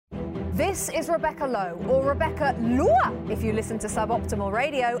This is Rebecca Lowe, or Rebecca Lua, if you listen to Suboptimal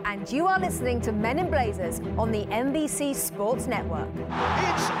Radio, and you are listening to Men in Blazers on the NBC Sports Network.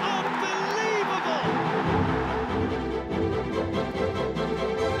 It's unbelievable!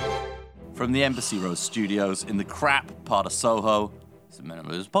 From the Embassy Row studios in the crap part of Soho, it's the Men in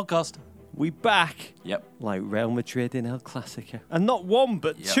Blazers podcast. We back. Yep. Like Real Madrid in El Clasico. And not one,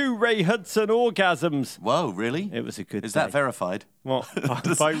 but two Ray Hudson orgasms. Whoa, really? It was a good Is day. that verified? What? Do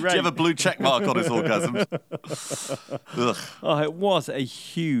you have a blue check mark on his orgasms? Ugh. Oh, it was a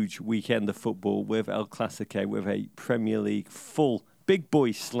huge weekend of football with El Clasico, with a Premier League full big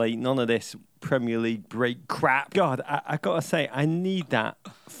boy slate. None of this Premier League break crap. God, I got to say, I need that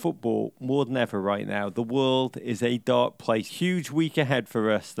football more than ever right now. The world is a dark place. Huge week ahead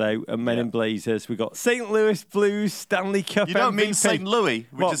for us, though, at Men in Blazers. We got St. Louis Blues, Stanley Cup MVP. You don't mean St. Louis,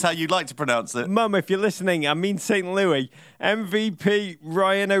 which is how you like to pronounce it. Mum, if you're listening, I mean St. Louis. MVP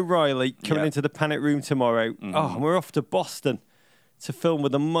Ryan O'Reilly coming into the Panic Room tomorrow. Mm-hmm. Oh, and we're off to Boston to film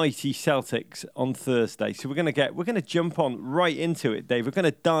with the mighty Celtics on Thursday. So we're going to jump on right into it, Dave. We're going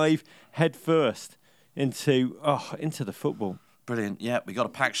to dive head first into the football. Brilliant. Yeah, we got a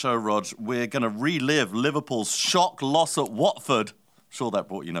packed show, Rog. We're going to relive Liverpool's shock loss at Watford. Sure, that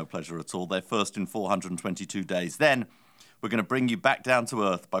brought you no pleasure at all. Their first in 422 days. Then we're going to bring you back down to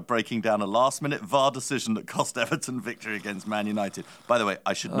earth by breaking down a last-minute VAR decision that cost Everton victory against Man United. By the way,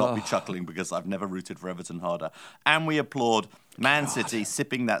 I should not be chuckling because I've never rooted for Everton harder. And we applaud Man City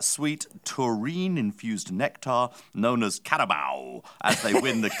sipping that sweet taurine-infused nectar known as Carabao as they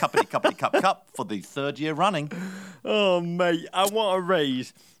win the Cup for the third year running. Oh, mate, I want to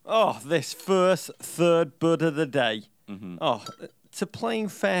raise this third bud of the day. Mm-hmm. To playing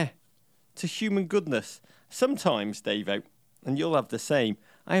fair, to human goodness. Sometimes, Davo, and you'll have the same,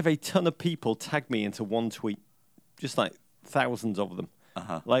 I have a ton of people tag me into one tweet. Just like thousands of them.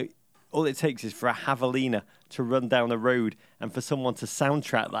 Uh-huh. Like, all it takes is for a javelina to run down the road and for someone to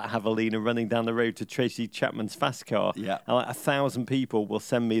soundtrack that javelina running down the road to Tracy Chapman's fast car. Yeah. And like 1,000 people will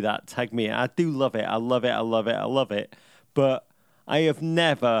send me that, tag me. I do love it. I love it. But I have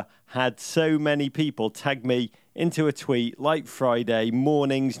never had so many people tag me into a tweet like Friday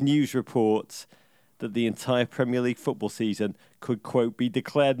morning's news reports that the entire Premier League football season could, quote, be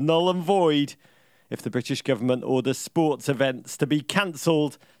declared null and void if the British government orders sports events to be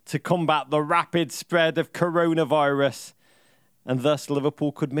cancelled to combat the rapid spread of coronavirus. And thus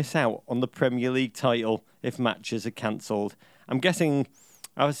Liverpool could miss out on the Premier League title if matches are cancelled. I'm guessing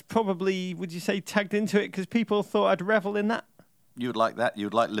I was probably, would you say, tagged into it because people thought I'd revel in that? You would like that? You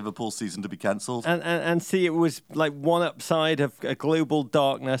would like Liverpool's season to be cancelled? And see, it was like one upside of a global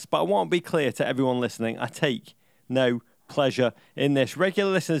darkness. But I want to be clear to everyone listening, I take no pleasure in this.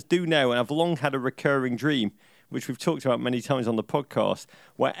 Regular listeners do know, and I've long had a recurring dream, which we've talked about many times on the podcast,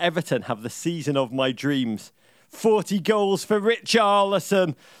 where Everton have the season of my dreams. 40 goals for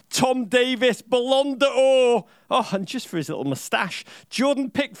Richarlison. Tom Davis, Ballon d'Or. Oh, and just for his little moustache, Jordan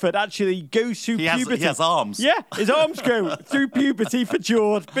Pickford actually goes through puberty. He has arms. Yeah, his arms go through puberty for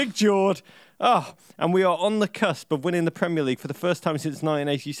Jord. Big Jord. Oh, and we are on the cusp of winning the Premier League for the first time since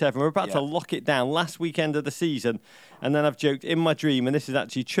 1987. We're about to lock it down last weekend of the season. And then I've joked in my dream, and this is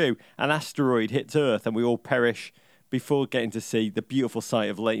actually true, an asteroid hits Earth and we all perish before getting to see the beautiful sight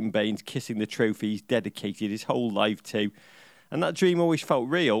of Leighton Baines kissing the trophy he's dedicated his whole life to. And that dream always felt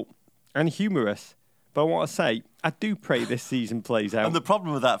real and humorous. But I want to say, I do pray this season plays out. And the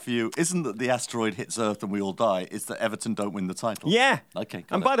problem with that for you isn't that the asteroid hits Earth and we all die, it's that Everton don't win the title. Yeah. Okay,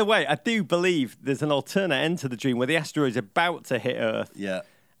 and by the way, I do believe there's an alternate end to the dream where the asteroid's about to hit Earth. Yeah.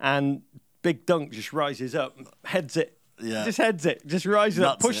 And Big Dunk just rises up, heads it. Yeah. Just heads it, just rises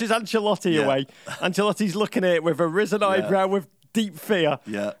up, pushes Ancelotti away. Ancelotti's looking at it with a risen eyebrow with deep fear.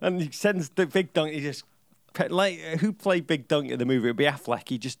 Yeah. And he sends the Big Dunk, he just, like, who played Big Dunk in the movie? It'd be Affleck.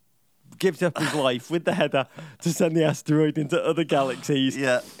 He just gives up his life with the header to send the asteroid into other galaxies.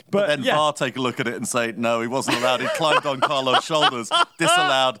 Yeah. But then VAR take a look at it and say, no, he wasn't allowed. He climbed on Carlo's shoulders,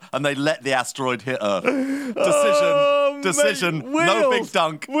 disallowed, and they let the asteroid hit Earth. Decision. Mate, no Big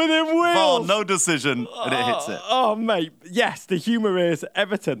Dunk. Within wheels. VAR, no decision, and it hits it. Oh, mate. Yes, the humour is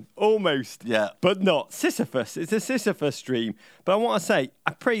Everton, almost. Yeah. But not. Sisyphus. It's a Sisyphus dream. But I want to say,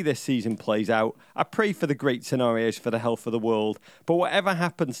 I pray this season plays out. I pray for the great scenarios for the health of the world. But whatever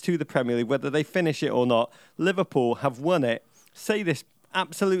happens to the Premier League, whether they finish it or not, Liverpool have won it. Say this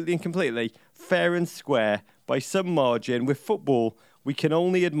absolutely and completely, fair and square, by some margin. With football, we can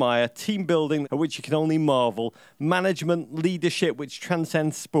only admire, team building, at which you can only marvel, management, leadership, which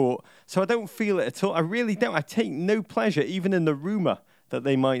transcends sport. So I don't feel it at all. I really don't. I take no pleasure, even in the rumour that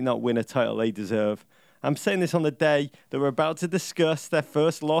they might not win a title they deserve. I'm saying this on the day that we're about to discuss their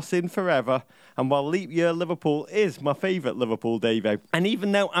first loss in forever. And while leap year Liverpool is my favourite Liverpool, Davo, and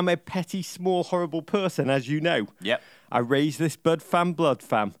even though I'm a petty, small, horrible person, as you know, I raise this Bud fan blood,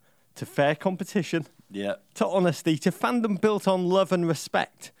 fam, to fair competition, to honesty, to fandom built on love and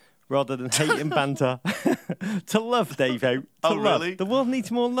respect, rather than hate and banter. To love, Davo. Love. Really? The world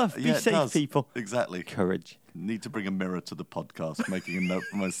needs more love. Be safe, people. Exactly. Courage. Need to bring a mirror to the podcast, making a note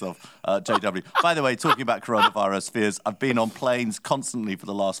for myself. JW. By the way, talking about coronavirus fears, I've been on planes constantly for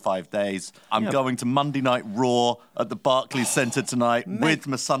the last 5 days. I'm going to Monday Night Raw at the Barclays Centre tonight with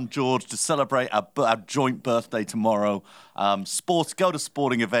my son George to celebrate our joint birthday tomorrow. Go to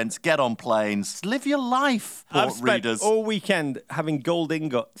sporting events, get on planes, live your life, I've spent readers. all weekend having gold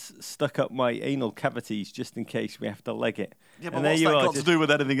ingots stuck up my anal cavities just in case we have to leg it. Yeah, but what's that got to do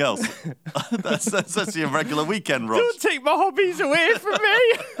with anything else? that's your regular weekend, Rob. Don't take my hobbies away from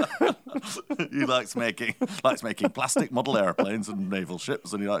me. He likes making plastic model airplanes and naval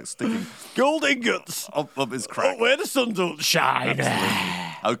ships, and he likes sticking gold ingots up his crack. Where the sun don't shine.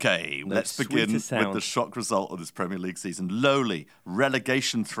 Okay, let's begin with the shock result of this Premier League season. Lowly,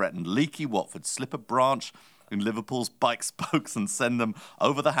 relegation-threatened, leaky Watford slip a branch in Liverpool's bike spokes and send them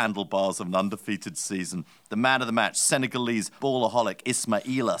over the handlebars of an undefeated season. The man of the match, Senegalese ballaholic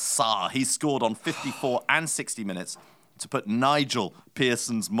Ismaila Sarr. He scored on 54 and 60 minutes to put Nigel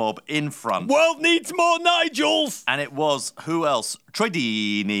Pearson's mob in front. World needs more Nigels! And it was, who else? Troy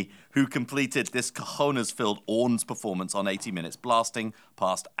Deeney, who completed this cojones-filled Orns performance on 80 minutes, blasting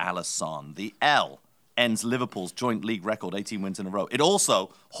past Alisson. The L ends Liverpool's joint league record, 18 wins in a row. It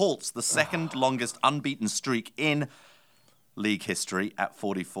also halts the second longest unbeaten streak in league history at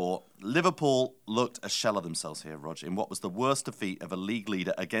 44. Liverpool looked a shell of themselves here, Rog, in what was the worst defeat of a league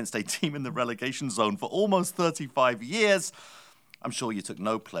leader against a team in the relegation zone for almost 35 years. I'm sure you took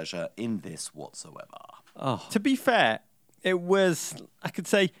no pleasure in this whatsoever. To be fair, it was, I could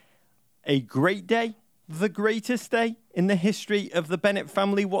say, a great day, the greatest day in the history of the Bennett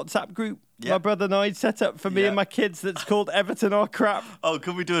family WhatsApp group. My brother and I set up for me and my kids that's called Everton or Crap. Oh,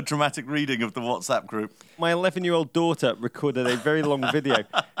 can we do a dramatic reading of the WhatsApp group? My 11-year-old daughter recorded a very long video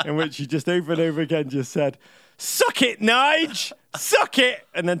in which she just over and over again just said, "Suck it, Nige! Suck it!"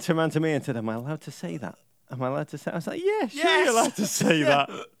 And then turned around to me and said, "Am I allowed to say that? Am I allowed to say that?" I was like, "Yeah, sure, you're allowed to say that.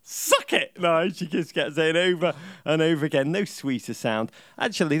 Suck it, Nige!" She just kept saying over and over again. No sweeter sound.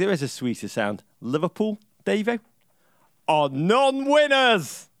 Actually, there is a sweeter sound. Liverpool, Davo, are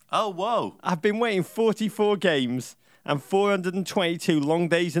non-winners. Oh, whoa. I've been waiting 44 games and 422 long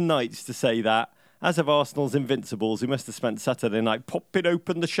days and nights to say that. As of Arsenal's Invincibles, who must have spent Saturday night popping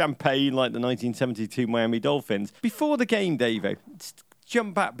open the champagne like the 1972 Miami Dolphins. Before the game, Davo,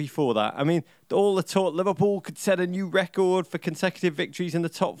 jump back before that. I mean, all the talk, Liverpool could set a new record for consecutive victories in the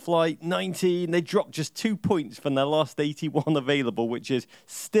top flight, 19. They dropped just 2 points from their last 81 available, which is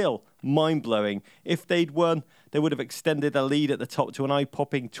still mind-blowing. If they'd won, they would have extended their lead at the top to an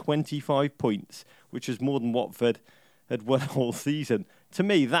eye-popping 25 points, which was more than Watford had won all season. To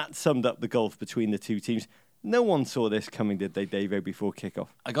me, that summed up the gulf between the two teams. No one saw this coming, did they, Davo, before kickoff?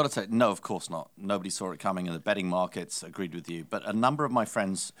 I got to say, no, of course not. Nobody saw it coming, and the betting markets agreed with you. But a number of my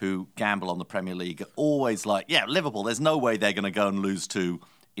friends who gamble on the Premier League are always like, yeah, Liverpool, there's no way they're going to go and lose to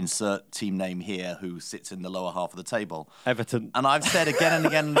insert team name here who sits in the lower half of the table. Everton. And I've said again and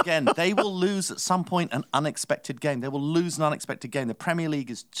again and again, they will lose at some point an unexpected game. They will lose an unexpected game. The Premier League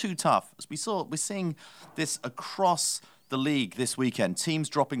is too tough. As we're seeing this across the league this weekend. Teams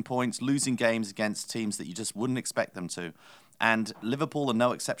dropping points, losing games against teams that you just wouldn't expect them to. And Liverpool are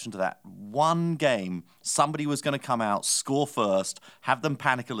no exception to that. One game, somebody was going to come out, score first, have them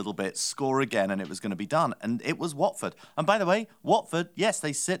panic a little bit, score again, and it was going to be done. And it was Watford. And by the way, Watford, yes,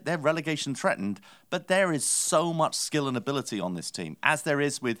 they're relegation threatened, but there is so much skill and ability on this team, as there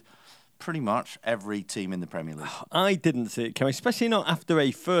is with pretty much every team in the Premier League. I didn't see it coming, especially not after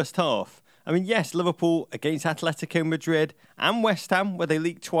a first half. I mean, yes, Liverpool against Atletico Madrid and West Ham, where they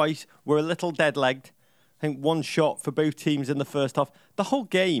leaked twice, were a little dead-legged. I think one shot for both teams in the first half. The whole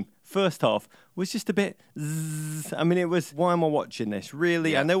game, first half, was just a bit zzz. I mean, it was, why am I watching this?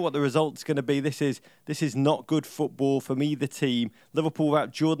 Really? Yeah. I know what the result's going to be. This is not good football from either team. Liverpool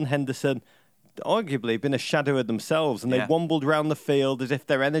without Jordan Henderson, arguably been a shadow of themselves, and they wombled around the field as if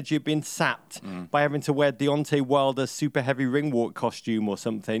their energy had been sapped by having to wear Deontay Wilder's super heavy ring walk costume or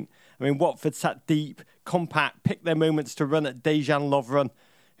something. I mean, Watford sat deep, compact, picked their moments to run at Dejan Lovren,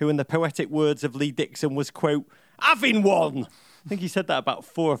 who in the poetic words of Lee Dixon was, quote, having one. I think he said that about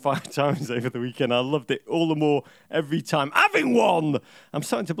 4 or 5 times over the weekend. I loved it all the more every time. Having won! I'm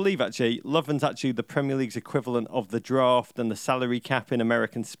starting to believe, actually, Lovren's actually the Premier League's equivalent of the draft and the salary cap in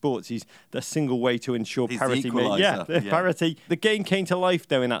American sports. He's the single way to ensure He's parity. the equaliser. Parity. The game came to life,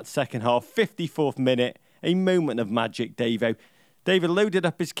 though, in that second half. 54th minute, a moment of magic, Davo. David loaded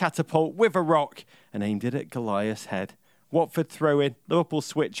up his catapult with a rock and aimed it at Goliath's head. Watford throw in, Liverpool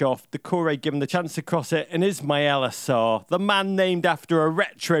switch off, Decore given the chance to cross it, and Ismail Assar, the man named after a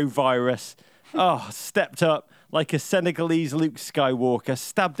retrovirus, stepped up like a Senegalese Luke Skywalker,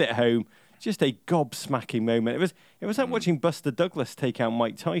 stabbed it home. Just a gobsmacking moment. It was like watching Buster Douglas take out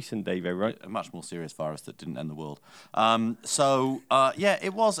Mike Tyson, Davo, right? A much more serious virus that didn't end the world.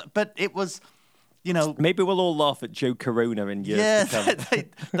 It was, but it was... You know, maybe we'll all laugh at Joe Corona in years to come.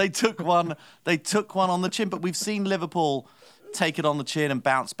 they took one. They took one on the chin, but we've seen Liverpool take it on the chin and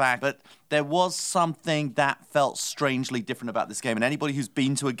bounce back. But there was something that felt strangely different about this game. And anybody who's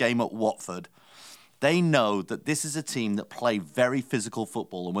been to a game at Watford, they know that this is a team that play very physical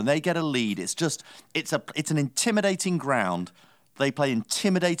football. And when they get a lead, it's an intimidating ground. They play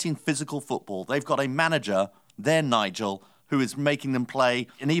intimidating physical football. They've got a manager, there, Nigel, who is making them play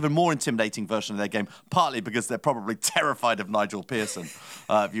an even more intimidating version of their game, partly because they're probably terrified of Nigel Pearson,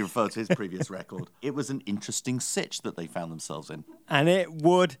 if you refer to his previous record. It was an interesting sitch that they found themselves in. And it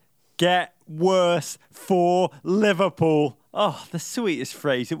would get worse for Liverpool. Oh, the sweetest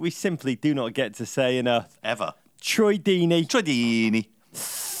phrase that we simply do not get to say enough. Ever. Troy Deeney. Troy Deeney.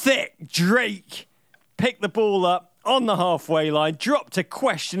 Thick Drake picked the ball up on the halfway line, dropped a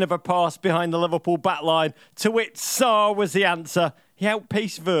question of a pass behind the Liverpool back line, to which Sarr was the answer. He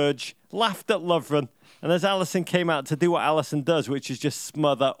outpaced Verge, laughed at Lovren, and as Alisson came out to do what Alisson does, which is just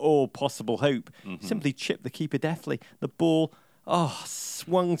smother all possible hope, simply chipped the keeper deftly. The ball,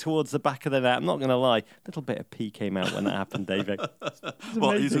 swung towards the back of the net. I'm not going to lie, a little bit of pee came out when that happened, David.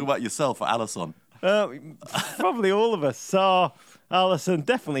 What, are you talking about yourself or Alisson? Probably all of us. Sarr, Alisson,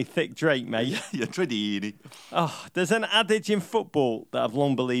 definitely thick Drake, mate. You're Tridini. There's an adage in football that I've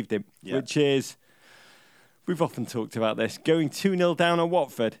long believed in, which is, we've often talked about this, going 2-0 down at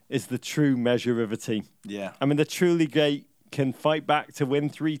Watford is the true measure of a team. Yeah. I mean, the truly great can fight back to win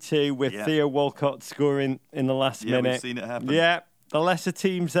 3-2 with Theo Walcott scoring in the last minute. Yeah, we've seen it happen. Yeah, the lesser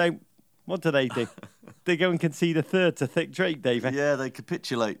teams, though, what do? They go and concede a third to thick Drake, David. Yeah, they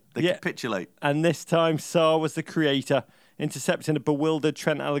capitulate. Capitulate. And this time, Sarr was the creator, intercepting a bewildered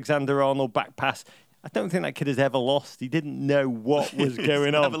Trent Alexander-Arnold back pass. I don't think that kid has ever lost. He didn't know what was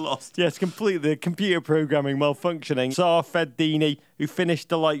going on. Never lost. Yes, completely. The computer programming malfunctioning. Sarr fed Deeney, who finished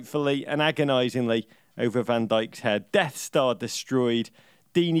delightfully and agonisingly over Van Dijk's head. Death Star destroyed.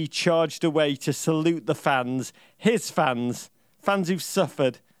 Deeney charged away to salute the fans. His fans who've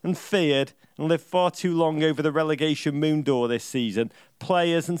suffered and feared and lived far too long over the relegation moon door this season.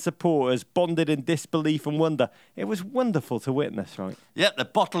 Players and supporters bonded in disbelief and wonder. It was wonderful to witness, right? Yep, they're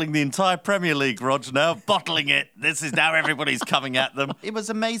bottling the entire Premier League, Rog, now. Bottling it. This is now everybody's coming at them. It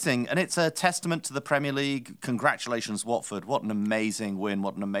was amazing, and it's a testament to the Premier League. Congratulations, Watford. What an amazing win.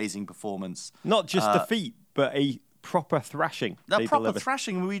 What an amazing performance. Not just defeat, but a proper thrashing. A proper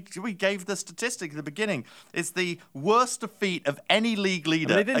thrashing. We gave the statistic at the beginning. It's the worst defeat of any league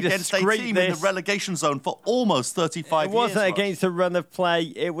leader against a team in the relegation zone for almost 35 years. It wasn't against a run of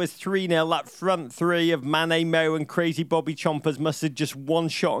play. It was 3-0. That front three of Mane, Mo and crazy Bobby Chompers must have just one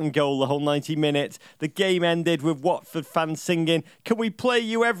shot on goal the whole 90 minutes. The game ended with Watford fans singing, "Can we play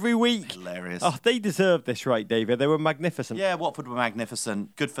you every week?" Hilarious. Oh, they deserved this, right, David? They were magnificent. Yeah, Watford were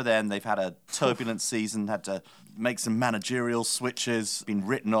magnificent. Good for them. They've had a turbulent season, had to make some managerial switches, been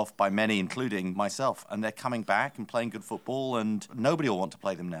written off by many, including myself, and they're coming back and playing good football, and nobody will want to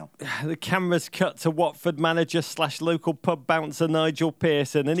play them now. The cameras cut to Watford manager / local pub bouncer Nigel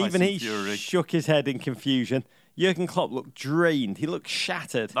Pearson, and Tyson even he Fury shook his head in confusion. Jurgen Klopp looked drained. He looked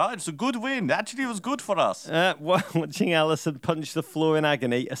shattered. No, it's a good win. Actually, it was good for us. Watching Alisson punch the floor in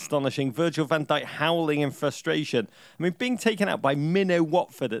agony, astonishing. Virgil van Dijk howling in frustration. I mean, being taken out by minnow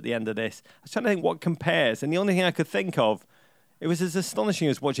Watford at the end of this, I was trying to think what compares, and the only thing I could think of, it was as astonishing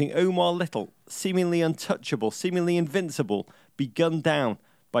as watching Omar Little, seemingly untouchable, seemingly invincible, be gunned down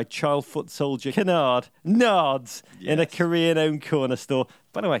by child foot soldier Kennard Nards in a Korean-owned corner store.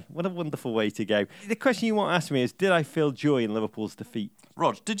 By the way, what a wonderful way to go. The question you want to ask me is, did I feel joy in Liverpool's defeat?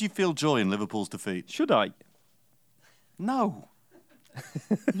 Rog, did you feel joy in Liverpool's defeat? Should I? No.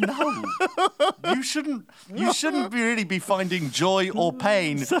 No. You shouldn't really be finding joy or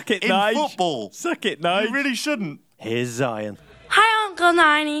pain in football. Suck it, Nige. You really shouldn't. Here's Zion. Hi, Uncle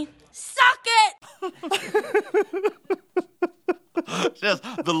Niney. Suck it! She has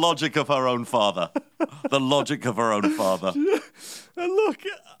the logic of her own father. The logic of her own father. And look,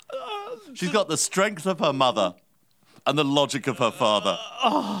 She's got the strength of her mother and the logic of her father.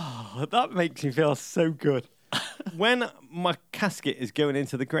 that makes me feel so good. When my casket is going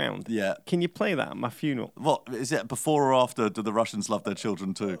into the ground, can you play that at my funeral? What, is it before or after Do the Russians Love Their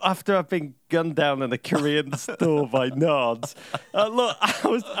Children Too? After I've been gunned down in a Korean store by Nards. Look,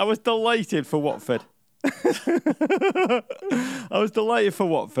 I was delighted for Watford. I was delighted for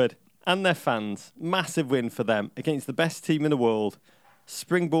Watford and their fans. Massive win for them against the best team in the world.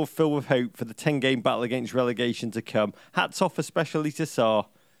 Springboard filled with hope for the 10-game battle against relegation to come. Hats off especially to Sarr.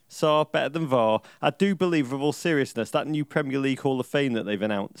 Sarr better than VAR. I do believe, with all seriousness, that new Premier League Hall of Fame that they've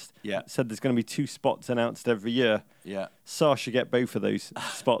announced said there's going to be 2 spots announced every year. Yeah. Sarr should get both of those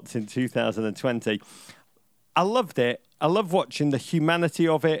spots in 2020. I loved it. I love watching the humanity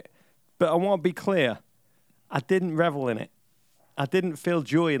of it. But I want to be clear. I didn't revel in it. I didn't feel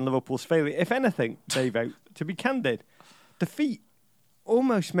joy in Liverpool's failure. If anything, Davo, to be candid, defeat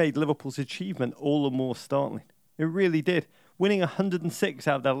almost made Liverpool's achievement all the more startling. It really did. Winning 106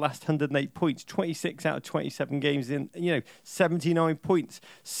 out of their last 108 points, 26 out of 27 games in, 79 points,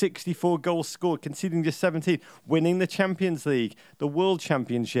 64 goals scored, conceding just 17, winning the Champions League, the World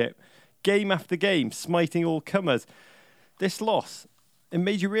Championship, game after game, smiting all comers. This loss, it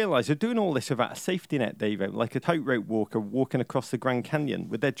made you realise they're doing all this without a safety net, Davo, like a tightrope walker walking across the Grand Canyon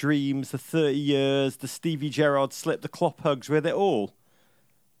with their dreams, the 30 years, the Stevie Gerrard slip, the Klopp hugs, with it all.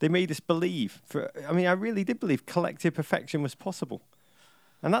 They made us believe. I really did believe collective perfection was possible.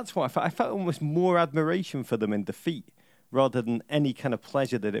 And that's what I felt. I felt almost more admiration for them in defeat rather than any kind of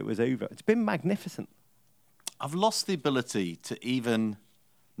pleasure that it was over. It's been magnificent. I've lost the ability to even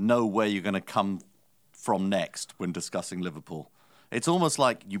know where you're going to come from next when discussing Liverpool. It's almost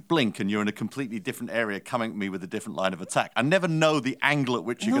like you blink and you're in a completely different area coming at me with a different line of attack. I never know the angle at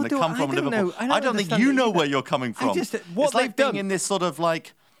which you're going to come from Liverpool. I don't think you know where you're coming from. It's like being in this sort of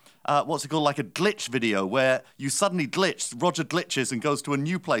like... what's it called, like a glitch video where you suddenly glitch, Roger glitches and goes to a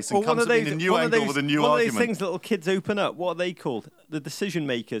new place and comes in a new angle with a new argument. One of those things little kids open up, what are they called? The decision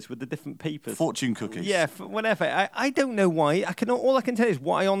makers with the different papers. Fortune cookies. Yeah, whatever. I don't know why. All I can tell you is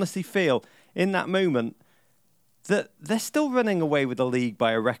what I honestly feel in that moment, that they're still running away with the league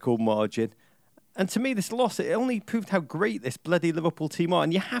by a record margin. And to me, this loss, it only proved how great this bloody Liverpool team are.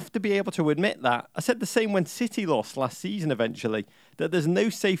 And you have to be able to admit that. I said the same when City lost last season eventually, that there's no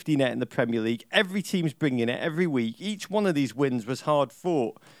safety net in the Premier League. Every team's bringing it every week. Each one of these wins was hard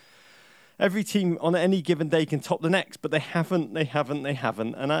fought. Every team on any given day can top the next, but they haven't.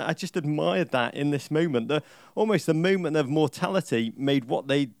 And I just admired that in this moment. Almost the moment of mortality made what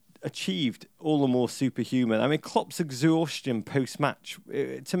they achieved all the more superhuman. I mean, Klopp's exhaustion post-match,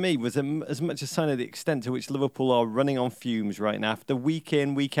 to me, was as much a sign of the extent to which Liverpool are running on fumes right now. After week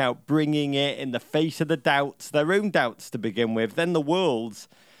in, week out, bringing it in the face of the doubts, their own doubts to begin with, then the world's.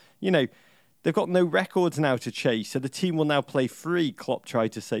 They've got no records now to chase, so the team will now play free, Klopp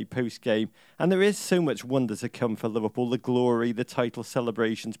tried to say post-game. And there is so much wonder to come for Liverpool. The glory, the title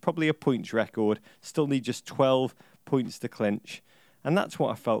celebrations, probably a points record. Still need just 12 points to clinch. And that's what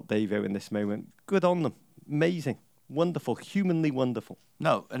I felt, Davo, in this moment. Good on them. Amazing. Wonderful. Humanly wonderful.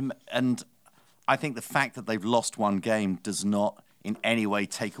 No, and I think the fact that they've lost one game does not in any way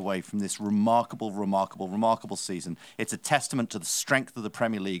take away from this remarkable season. It's a testament to the strength of the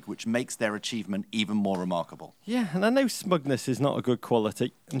Premier League, which makes their achievement even more remarkable. Yeah, and I know smugness is not a good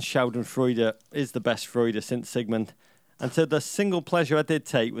quality, and Schadenfreude is the best Freude since Sigmund. And so the single pleasure I did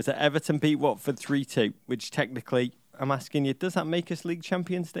take was that Everton beat Watford 3-2, which technically... I'm asking you, does that make us league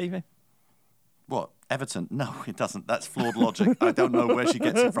champions, Davey? What? Everton? No, it doesn't. That's flawed logic. I don't know where she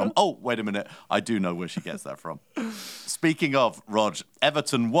gets it from. Oh, wait a minute. I do know where she gets that from. Speaking of, Rog,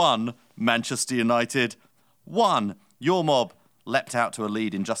 Everton 1, Manchester United 1. Your mob leapt out to a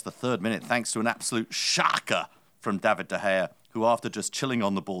lead in just the 3rd minute thanks to an absolute shocker from David De Gea, who after just chilling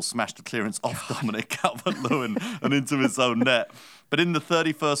on the ball smashed a clearance off Dominic Calvert-Lewin and into his own net. But in the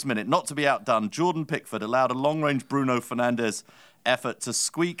 31st minute, not to be outdone, Jordan Pickford allowed a long-range Bruno Fernandes effort to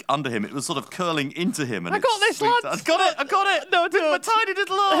squeak under him. It was sort of curling into him. And I got this, lads! I got it! No, with my tiny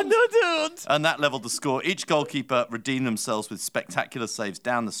little arms! No, don't! And that levelled the score. Each goalkeeper redeemed themselves with spectacular saves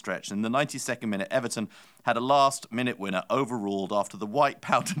down the stretch. In the 92nd minute, Everton had a last-minute winner overruled after the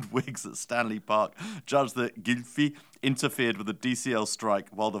white-powdered wigs at Stanley Park judged that Gylfi interfered with a DCL strike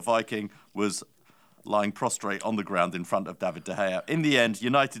while the Viking was lying prostrate on the ground in front of David De Gea. In the end,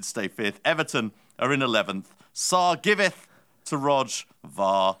 United stay 5th. Everton are in 11th. Sarr giveth to Rog.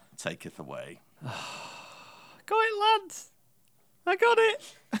 VAR taketh away. Got it, lads. I got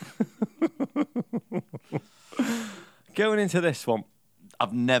it. Going into this one.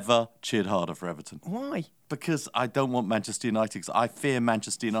 I've never cheered harder for Everton. Why? Because I don't want Manchester United. Because I fear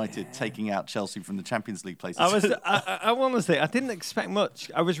Manchester United taking out Chelsea from the Champions League places. I honestly, I didn't expect much.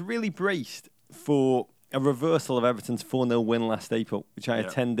 I was really braced for a reversal of Everton's 4-0 win last April, which I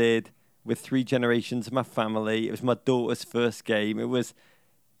attended with 3 generations of my family. It was my daughter's first game. It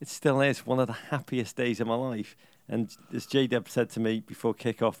still is one of the happiest days of my life. And as J-Deb said to me before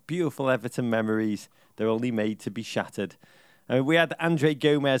kick-off, beautiful Everton memories. They're only made to be shattered. We had Andre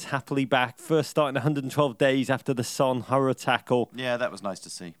Gomez happily back, first starting 112 days after the Son horror tackle. Yeah, that was nice to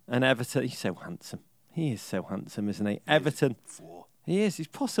see. And Everton, he's so handsome. He is so handsome, isn't he? Everton. He is. He's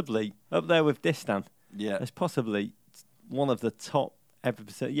possibly up there with Distan. Yeah. He's possibly one of the top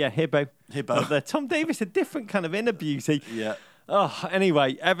Everton. Yeah, Hibbo. Up there. Tom Davis, a different kind of inner beauty. Yeah. Oh,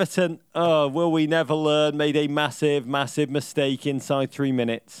 anyway, Everton, will we never learn, made a massive, massive mistake inside 3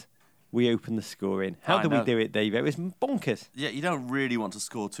 minutes. We opened the scoring. How did we do it, Dave? It was bonkers. Yeah, you don't really want to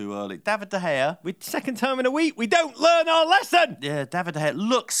score too early. David De Gea. Second time in a week, we don't learn our lesson. Yeah, David De Gea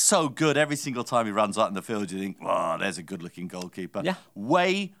looks so good every single time he runs out in the field. You think, oh, there's a good-looking goalkeeper. Yeah.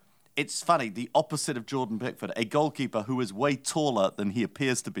 It's funny, the opposite of Jordan Pickford, a goalkeeper who is way taller than he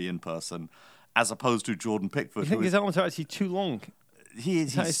appears to be in person, as opposed to Jordan Pickford. You think his arms are actually too long?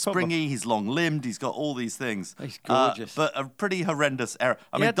 He's springy, he's long-limbed, he's got all these things. He's gorgeous. But a pretty horrendous error.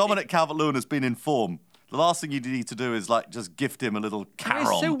 I mean, Dominic Calvert-Lewin has been in form. The last thing you need to do is just gift him a little carom.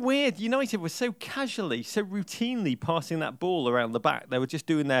 It's so weird. United were so casually, so routinely passing that ball around the back. They were just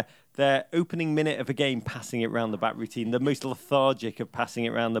doing their opening minute of a game, passing it around the back routine, the most lethargic of passing it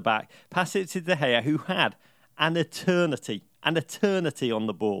around the back. Pass it to De Gea, who had an eternity on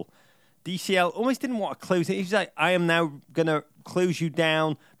the ball. DCL almost didn't want to close it. He was like, I am now going to close you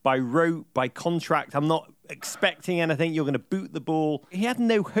down by rote, by contract. I'm not expecting anything. You're going to boot the ball. He had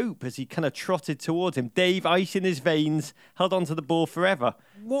no hope as he kind of trotted towards him. Dave, ice in his veins, held onto the ball forever.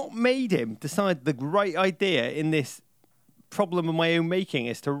 What made him decide the right idea in this problem of my own making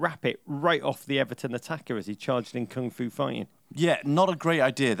is to wrap it right off the Everton attacker as he charged in Kung Fu fighting? Yeah, not a great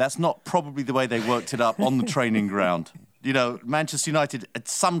idea. That's not probably the way they worked it up on the training ground. You know, Manchester United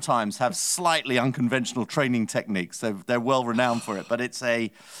sometimes have slightly unconventional training techniques. They're well renowned for it, but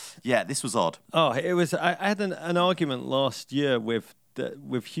this was odd. Oh, it was. I had an argument last year with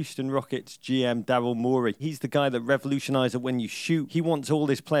Houston Rockets GM Daryl Morey. He's the guy that revolutionised it when you shoot. He wants all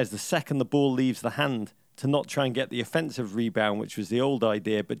his players, the second the ball leaves the hand, to not try and get the offensive rebound, which was the old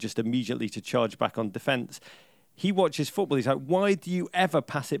idea, but just immediately to charge back on defence. He watches football. He's like, why do you ever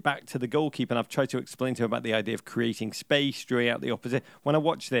pass it back to the goalkeeper? And I've tried to explain to him about the idea of creating space, drawing out the opposite. When I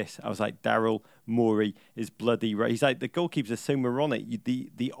watched this, I was like, Daryl Morey is bloody right. He's like, the goalkeepers are so moronic.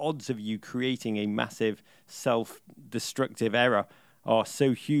 The odds of you creating a massive self-destructive error are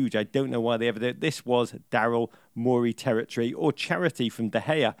so huge. I don't know why they ever did it. This was Daryl Morey territory, or charity from De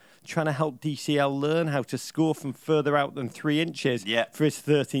Gea, trying to help DCL learn how to score from further out than 3 inches for his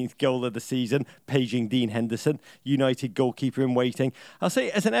 13th goal of the season, paging Dean Henderson, United goalkeeper in waiting. I'll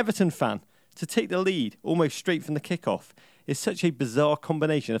say, as an Everton fan, to take the lead almost straight from the kickoff is such a bizarre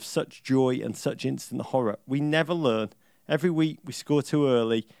combination of such joy and such instant horror. We never learn. Every week we score too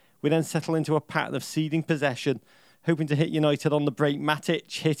early. We then settle into a pattern of ceding possession, hoping to hit United on the break.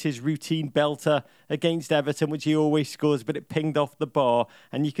 Matic hit his routine belter against Everton, which he always scores, but it pinged off the bar.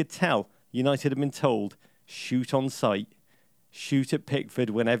 And you could tell United had been told, shoot on sight, shoot at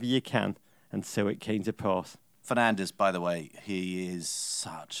Pickford whenever you can. And so it came to pass. Fernandes, by the way, he is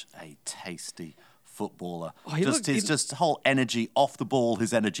such a tasty footballer. Oh, his whole energy off the ball,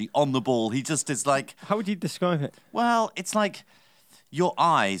 his energy on the ball. He just is like... How would you describe it? Well, it's like... Your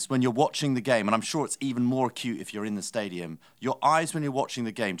eyes, when you're watching the game, and I'm sure it's even more acute if you're in the stadium, your eyes when you're watching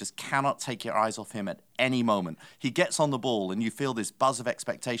the game just cannot take your eyes off him at any moment. He gets on the ball and you feel this buzz of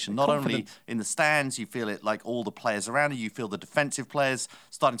expectation, not only in the stands, you feel it like all the players around you feel the defensive players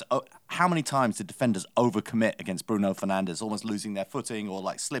starting to... how many times did defenders overcommit against Bruno Fernandes, almost losing their footing or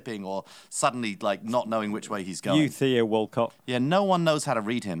like slipping or suddenly like not knowing which way he's going? Theo Walcott. Yeah, no one knows how to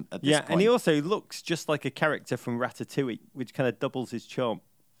read him at this point. Yeah, and he also looks just like a character from Ratatouille, which kind of doubles his charm.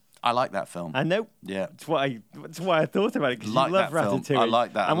 I like that film. I know. Yeah. That's why I thought about it, because like you love Ratatouille. Film. I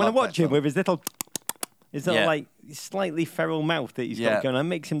like that. And when I watch him with his little like slightly feral mouth that he's got going on,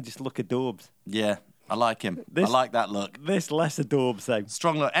 makes him just look adorbs. Yeah, I like him. I like that look. This less adorbs, though.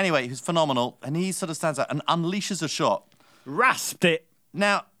 Strong look. Anyway, he's phenomenal, and he sort of stands out and unleashes a shot. Rasped it.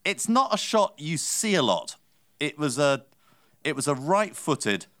 Now, it's not a shot you see a lot. It was a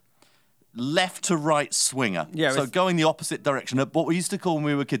right-footed, left to right swinger. Yeah, so going the opposite direction. What we used to call when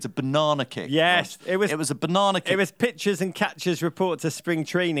we were kids a banana kick. Yes, Rog. It was a banana kick. It was pitchers and catchers report to spring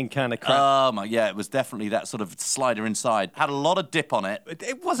training kind of crap. Oh my, yeah, it was definitely that sort of slider inside. Had a lot of dip on it.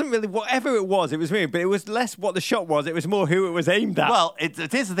 It wasn't really whatever it was weird, but it was less what the shot was. It was more who it was aimed at. Well,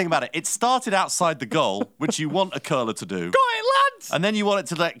 here's the thing about it. It started outside the goal, which you want a curler to do. Got it, lads! And then you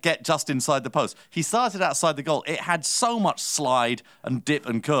want it to get just inside the post. He started outside the goal. It had so much slide and dip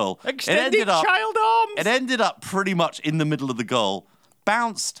and curl. Extended child arms! It ended up pretty much in the middle of the goal.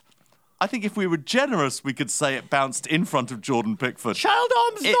 Bounced. I think if we were generous, we could say it bounced in front of Jordan Pickford. Child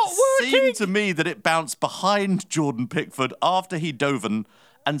arms not working! It seemed to me that it bounced behind Jordan Pickford after he dove in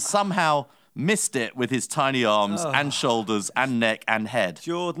and somehow missed it with his tiny arms and shoulders and neck and head.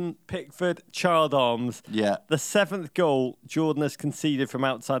 Jordan Pickford, child arms. Yeah. The 7th goal Jordan has conceded from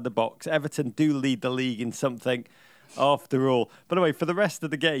outside the box. Everton do lead the league in something after all. By the way, for the rest of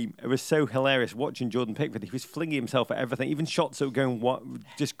the game, it was so hilarious watching Jordan Pickford. He was flinging himself at everything, even shots that were going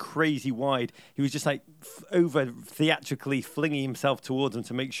just crazy wide. He was just like over theatrically flinging himself towards them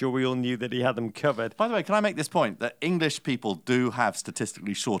to make sure we all knew that he had them covered. By the way, can I make this point that English people do have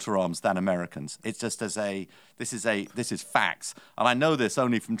statistically shorter arms than Americans? It's just this is facts, and I know this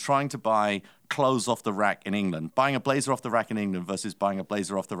only from trying to buy clothes off the rack in England. Buying a blazer off the rack in England versus buying a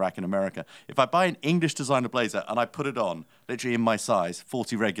blazer off the rack in America. If I buy an English designer blazer and I put it on, literally in my size,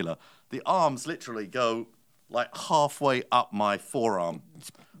 40 regular, the arms literally go like halfway up my forearm.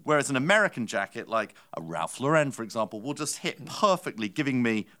 Whereas an American jacket, like a Ralph Lauren, for example, will just hit perfectly, giving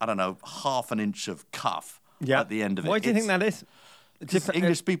me, I don't know, half an inch of cuff at the end of it. Why do you think that is?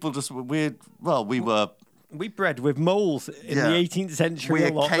 English people just we were... We bred with moles in the 18th century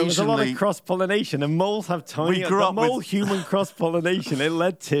a lot. There was a lot of cross-pollination, and moles have tiny... human cross-pollination, it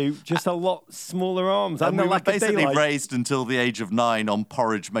led to just a lot smaller arms. And we were basically raised until the age of 9 on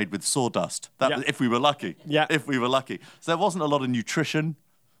porridge made with sawdust. That was, if we were lucky. Yeah. If we were lucky. So there wasn't a lot of nutrition,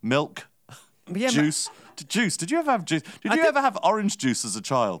 milk, juice. Juice. Did you ever have juice? Did you ever have orange juice as a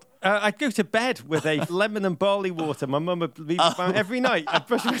child? I'd go to bed with a lemon and barley water. My mum would leave it down every night. I'd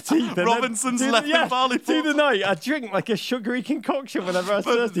brush my teeth. Robinson's lemon and barley water. Through the night, I'd drink like a sugary concoction whenever I was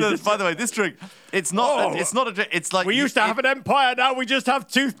thirsty. By the way, this drink, it's not a drink. It's like... We used to have an empire, now we just have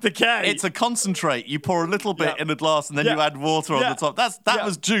tooth decay. It's a concentrate. You pour a little bit in a glass and then you add water on the top. That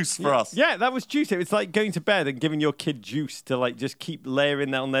was juice for us. Yeah, that was juice. It was like going to bed and giving your kid juice to like just keep layering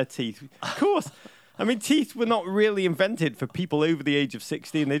that on their teeth. Of course. I mean, teeth were not really invented for people over the age of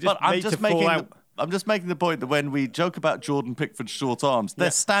 16. They just made to fall out. I'm just making the point that when we joke about Jordan Pickford's short arms, they're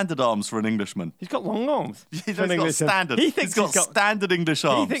standard arms for an Englishman. He's got long arms. He's got standard. He's got standard English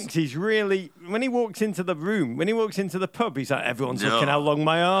arms. He thinks he's really... When he walks into the room, when he walks into the pub, he's like, everyone's looking how long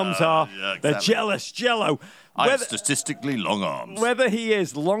my arms are. Yeah, exactly. They're jealous, jello. I have statistically long arms. Whether he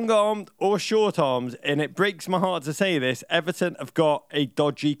is long-armed or short arms, and it breaks my heart to say this, Everton have got a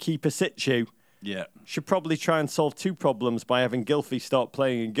dodgy keeper situ. Yeah. Should probably try and solve 2 problems by having Gylfi start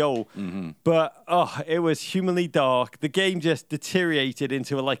playing in goal. Mm-hmm. But, it was humanly dark. The game just deteriorated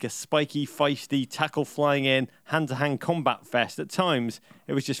into a spiky, feisty, tackle flying in, hand-to-hand combat fest. At times,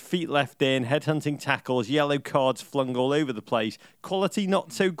 it was just feet left in, headhunting tackles, yellow cards flung all over the place. Quality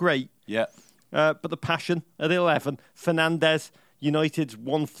not so great. Yeah. But the passion at 11. Fernandes, United's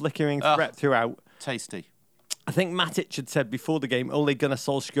one flickering threat throughout. Tasty. I think Matic had said before the game, Ole Gunnar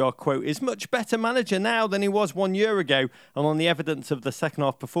Solskjaer, quote, is much better manager now than he was 1 year ago. And on the evidence of the second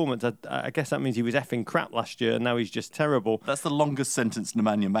half performance, I guess that means he was effing crap last year and now he's just terrible. That's the longest sentence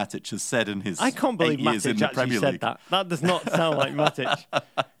Nemanja Matic has said in his 8 years in the Premier League. I can't believe Matic actually said that. That does not sound like Matic.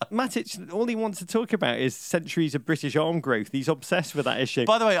 Matic, all he wants to talk about is centuries of British arm growth. He's obsessed with that issue.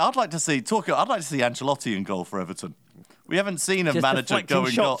 By the way, I'd like to see Ancelotti in goal for Everton. We haven't seen a manager go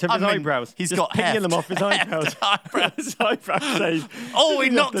in goal. His eyebrows. He's just got pinging them off his eyebrows. His eyebrows. He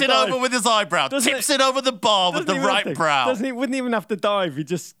knocked it over with his eyebrow. Tips it over the bar with the right brow. Wouldn't even have to dive. He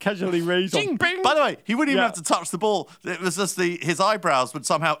just casually raised it. By the way, he wouldn't even have to touch the ball. It was just his eyebrows would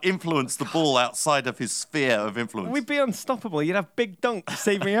somehow influence the ball outside of his sphere of influence. We'd be unstoppable. You'd have Big Dunk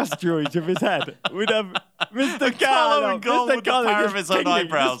saving asteroids with his head. We'd have Mr. Carlo in goal with the power of his own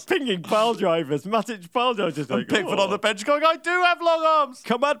eyebrows. Just pinging pile drivers. Matic pile drivers just like... Pickford on the bench going, I do have long arms.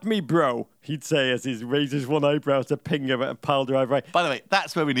 Come at me, bro, he'd say as he raises one eyebrow to ping a pile driver. By the way,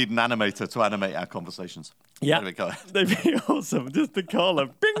 that's where we need an animator to animate our conversations. Yeah, there we go. They'd be awesome. Just to call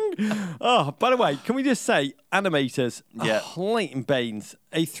them. Bing. Oh, by the way, can we just say, animators, Leighton Baines,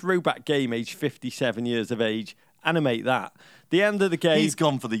 a throwback game, aged 57 years of age. Animate that. The end of the game. He's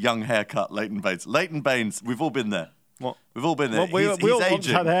gone for the young haircut, Leighton Baines. Leighton Baines, we've all been there. What? We've all been there. Well, he's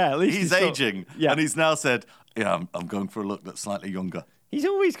aging. Had hair. At least he's aging. Yeah. And he's now said, I'm going for a look that's slightly younger. He's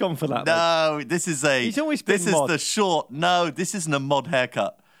always gone for that. No, this is a... He's always been This is mod. the short... No, this isn't a mod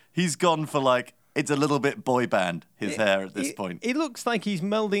haircut. He's gone for, like... It's a little bit boy band, his hair at this point. It looks like he's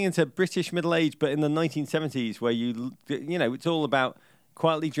melding into British middle age, but in the 1970s, where it's all about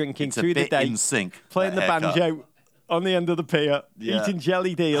quietly drinking It's through a the bit day, in sync, playing the that haircut. banjo on the end of the pier, Yeah. eating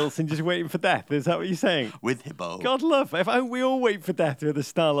jelly deals, and just waiting for death. Is that what you're saying? With Hibbo. God love. I hope we all wait for death with the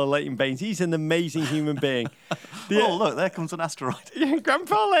style of Leighton Baines. He's an amazing human being. Oh, look, there comes an asteroid. Yeah,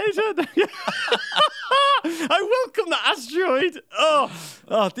 Grandpa Leighton. I welcome the asteroid.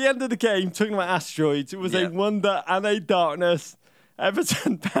 At the end of the game, talking about asteroids, it was a wonder and a darkness.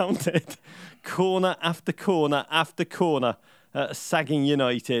 Everton pounded corner after corner after corner at sagging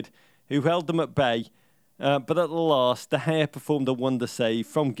United, who held them at bay. But at the last, De Gea performed a wonder save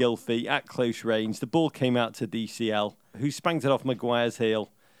from Gylfi at close range. The ball came out to DCL, who spanked it off Maguire's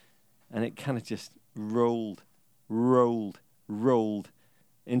heel. And it kind of just rolled into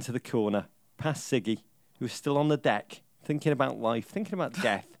the corner, past Siggy, who was still on the deck, thinking about life, thinking about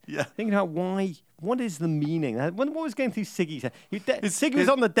death, thinking about why. What is the meaning? What was going through Siggy's head? Siggy was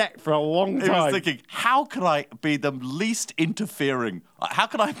on the deck for a long time. He was thinking, how can I be the least interfering? How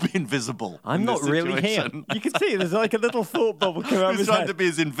can I be invisible? I'm not really here. You can see there's like a little thought bubble coming out of his head. He's trying to be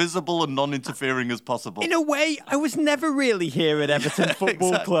as invisible and non-interfering as possible. In a way, I was never really here at Everton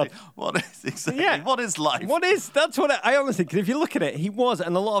Football Club. What is life? That's what I honestly, because if you look at it, he was,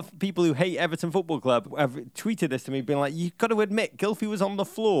 and a lot of people who hate Everton Football Club have tweeted this to me, being like, you've got to admit, Gylfi was on the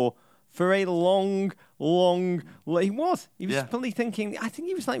floor for a long... He was probably thinking... I think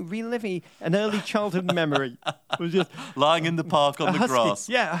he was like reliving an early childhood memory. It was just... Lying in the park on the grass.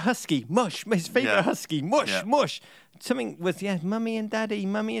 Yeah, a husky. Mush. His favourite husky. Mush. Something was, mummy and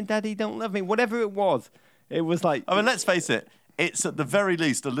daddy don't love me. Whatever it was was like... I mean, let's face it. It's at the very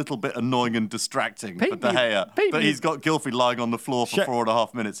least a little bit annoying and distracting for De Gea that he's got Gylfi lying on the floor for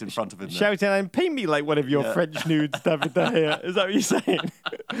 4.5 minutes in front of him. Shouting and paint me like one of your French nudes, David De Gea. Is that what you're saying?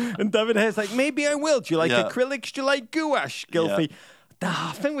 And David De Gea's like, maybe I will. Do you like acrylics? Do you like gouache, Gylfi?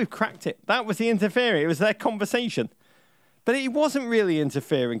 I think we've cracked it. That was the interfering. It was their conversation. But he wasn't really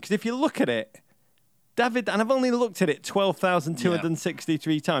interfering, because if you look at it, David, and I've only looked at it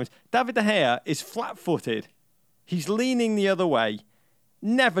 12,263 times, David De Gea is flat-footed. He's leaning the other way,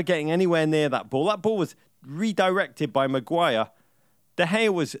 never getting anywhere near that ball. That ball was redirected by Maguire. De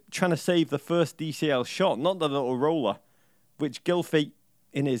Gea was trying to save the first DCL shot, not the little roller, which Gylfi,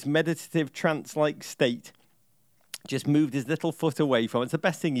 in his meditative trance-like state, just moved his little foot away from. It's the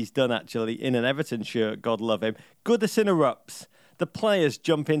best thing he's done, actually, in an Everton shirt, God love him. Goodison erupts. The players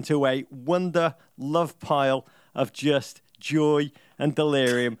jump into a wonder love pile of just joy and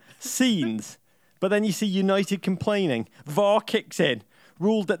delirium. Scenes. But then you see United complaining. VAR kicks in.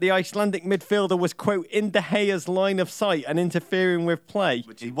 Ruled that the Icelandic midfielder was, quote, in De Gea's line of sight and interfering with play.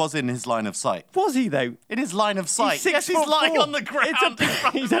 Which he was in his line of sight. Was he, though? In his line of sight. He's he's lying on the ground.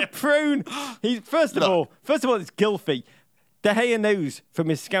 He's a prone. First of all, it's Gylfi. De Gea knows from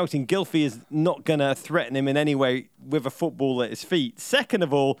his scouting, Gylfi is not going to threaten him in any way with a football at his feet. Second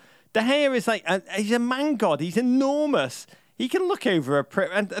of all, De Gea is like, he's a man god. He's enormous. He can look over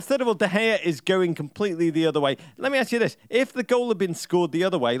and third of all, De Gea is going completely the other way. Let me ask you this. If the goal had been scored the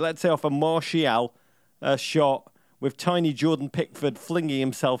other way, let's say off a Martial shot with tiny Jordan Pickford flinging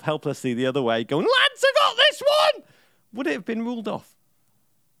himself helplessly the other way, going, lads, I got this one! Would it have been ruled off?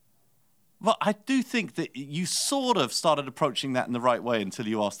 Well, I do think that you sort of started approaching that in the right way until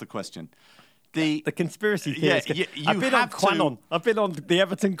you asked the question. The conspiracy theories. I've been on Quanon. I've been on the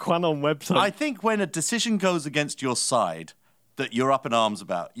Everton Quanon website. I think when a decision goes against your side that you're up in arms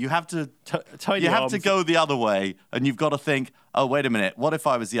about, you have to to go the other way, and you've got to think, oh, wait a minute, what if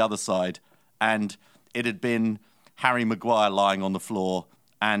I was the other side and it had been Harry Maguire lying on the floor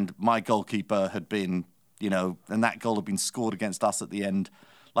and my goalkeeper had been, and that goal had been scored against us at the end?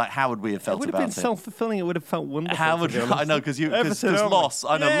 Like, how would we have felt about it? It would have been self-fulfilling. It would have felt wonderful. I know, because loss.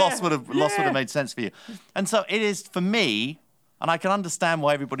 I know loss would have made sense for you. And so it is for me, and I can understand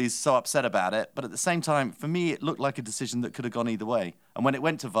why everybody's so upset about it. But at the same time, for me, it looked like a decision that could have gone either way. And when it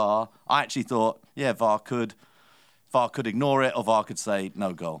went to VAR, I actually thought, VAR could ignore it, or VAR could say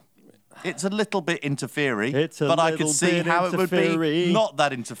no goal. It's a little bit interfering, but I could see how it would be not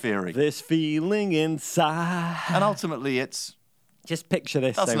that interfering. This feeling inside, and ultimately, it's. Just picture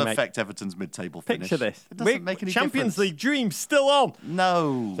this. Doesn't affect Everton's mid-table finish. Picture this. It doesn't make any Champions difference. League dreams still on.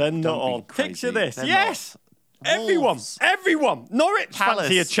 No, they're not on. Picture this. Yes. Everyone. Norwich Palace.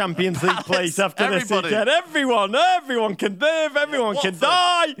 fancy a Champions League place after Everybody. this weekend. Everyone can live. Everyone can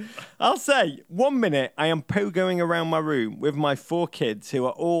die. I'll say, 1 minute, I am pogoing around my room with my 4 kids who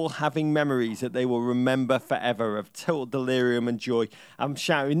are all having memories that they will remember forever of total delirium and joy. I'm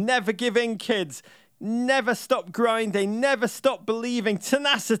shouting, never give in, kids. Never stop grinding. Never stop believing.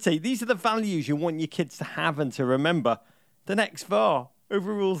 Tenacity. These are the values you want your kids to have and to remember. The next VAR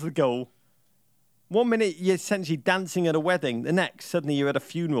overrules the goal. 1 minute, you're essentially dancing at a wedding. The next, suddenly you're at a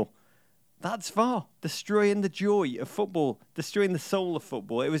funeral. That's VAR. Destroying the joy of football. Destroying the soul of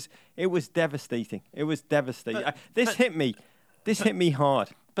football. It was devastating. It was devastating. This hit me hard.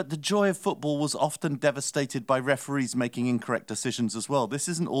 But the joy of football was often devastated by referees making incorrect decisions as well. This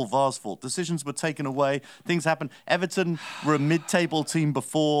isn't all VAR's fault. Decisions were taken away. Things happen. Everton were a mid-table team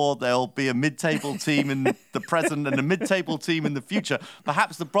before. They'll be a mid-table team in the present and a mid-table team in the future.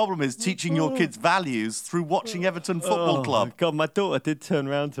 Perhaps the problem is teaching your kids values through watching Everton Football Club. God, my daughter did turn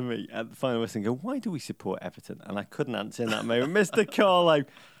around to me at the final whistle and go, why do we support Everton? And I couldn't answer in that moment. Mr. Carlo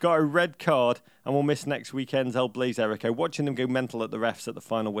got a red card and will miss next weekend's El Blaze Erico. Watching them go mental at the refs at the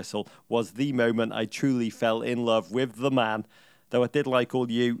final whistle was the moment I truly fell in love with the man. Though I did like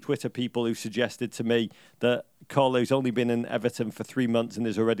all you Twitter people who suggested to me that Carlo's only been in Everton for 3 months and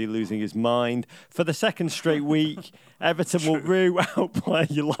is already losing his mind. For the second straight week, Everton will rue out play.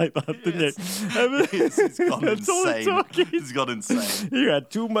 You like that, didn't you? It's gone insane. It's gone insane. You had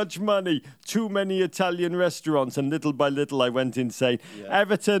too much money, too many Italian restaurants, and little by little I went insane. Yeah.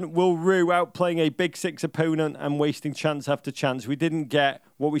 Everton will rue out playing a Big Six opponent and wasting chance after chance. We didn't get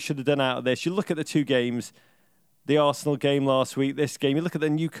what we should have done out of this. You look at the 2 games. The Arsenal game last week, this game. You look at the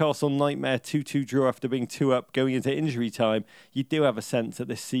Newcastle nightmare 2-2 draw after being 2 up going into injury time. You do have a sense that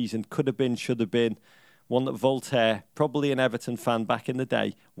this season could have been, should have been. One that Voltaire, probably an Everton fan back in the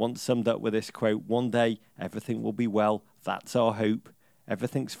day, once summed up with this quote, one day everything will be well. That's our hope.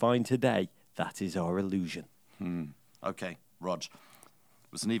 Everything's fine today. That is our illusion. OK, Rog. It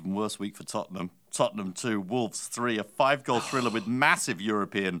was an even worse week for Tottenham. Tottenham 2, Wolves 3, a 5-goal thriller with massive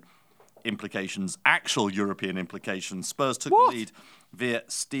European implications, actual European implications. Spurs took the lead via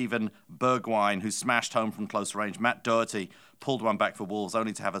Steven Bergwijn, who smashed home from close range. Matt Doherty pulled one back for Wolves,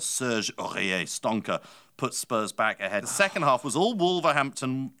 only to have a Serge Aurier stonker put Spurs back ahead. The second half was all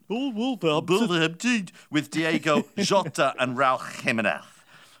Wolverhampton. With Diego Jota and Raul Jimenez.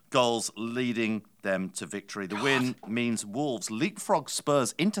 Goals leading them to victory. The win means Wolves leapfrog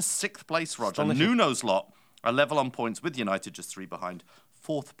Spurs into 6th place, Roger. And Nuno's lot are level on points with United just 3 behind.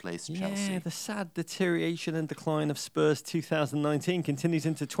 4th place, Chelsea. Yeah, the sad deterioration and decline of Spurs 2019 continues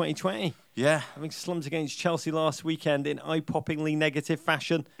into 2020. Yeah. Having slumped against Chelsea last weekend in eye-poppingly negative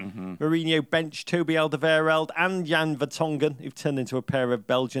fashion. Mourinho benched Toby Alderweireld and Jan Vertonghen, who've turned into a pair of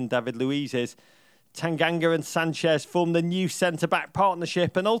Belgian David Luiz's. Tanganga and Sanchez formed the new centre-back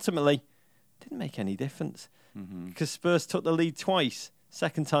partnership and ultimately didn't make any difference because Spurs took the lead twice.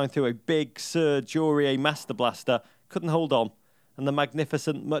 Second time through a big Serge Aurier master blaster, couldn't hold on. And the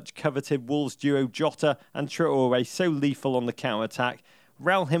magnificent, much-coveted Wolves duo Jota and Traoré so lethal on the counter-attack.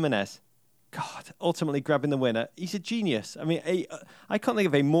 Raul Jimenez, God, ultimately grabbing the winner. He's a genius. I mean, I can't think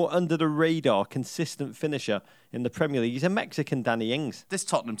of a more under-the-radar, consistent finisher in the Premier League. He's a Mexican Danny Ings. This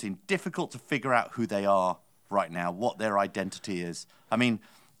Tottenham team, difficult to figure out who they are right now, what their identity is. I mean,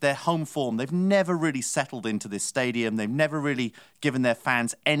 their home form, they've never really settled into this stadium. They've never really given their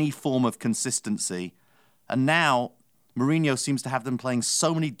fans any form of consistency. And now Mourinho seems to have them playing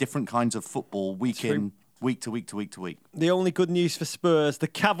so many different kinds of football week to week. The only good news for Spurs, the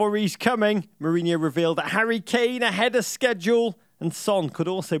cavalry's coming. Mourinho revealed that Harry Kane ahead of schedule and Son could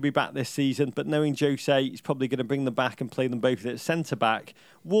also be back this season, but knowing Jose, he's probably going to bring them back and play them both at centre-back.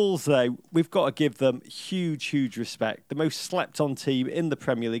 Wolves, though, we've got to give them huge respect. The most slept-on team in the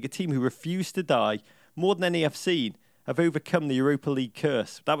Premier League, a team who refused to die more than any I've seen, have overcome the Europa League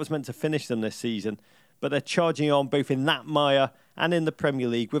curse. That was meant to finish them this season. But they're charging on both in that mire and in the Premier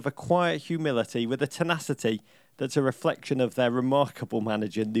League with a quiet humility, with a tenacity that's a reflection of their remarkable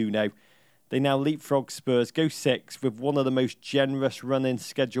manager, Nuno. They now leapfrog Spurs, go 6 with one of the most generous run-in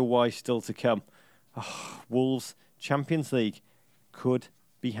schedule-wise still to come. Wolves, Champions League, could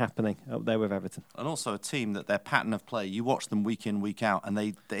be happening up there with Everton. And also a team that their pattern of play, you watch them week in, week out, and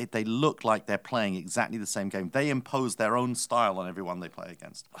they look like they're playing exactly the same game. They impose their own style on everyone they play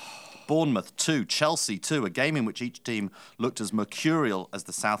against. Bournemouth 2, Chelsea 2, a game in which each team looked as mercurial as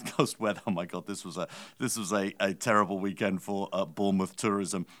the South Coast weather. Oh my God, this was a terrible weekend for Bournemouth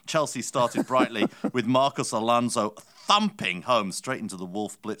tourism. Chelsea started brightly with Marcos Alonso thumping home straight into the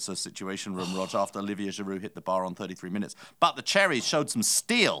Wolf Blitzer situation room, Roger, after Olivier Giroud hit the bar on 33 minutes. But the Cherries showed some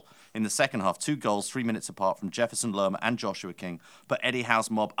steel in the second half. 2 goals, 3 minutes apart from Jefferson Lerma and Joshua King. But Eddie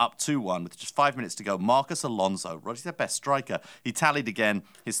Howe's Mob up 2-1 with just 5 minutes to go. Marcus Alonso, Roger's their best striker. He tallied again,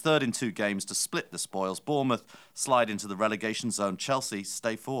 his third in 2 games to split the spoils. Bournemouth slide into the relegation zone. Chelsea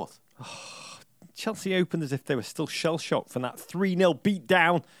stay fourth. Chelsea opened as if they were still shell-shocked from that 3-0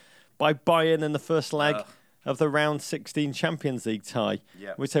 beatdown by Bayern in the first leg of the round 16 Champions League tie,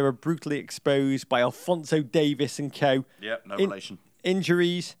 which they were brutally exposed by Alphonso Davies and co. No relation.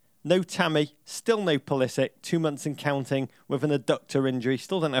 Injuries, no Tammy, still no Pulisic, 2 months and counting with an adductor injury.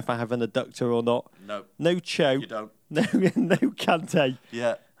 Still don't know if I have an adductor or not. No. No Cho. You don't. No Kante.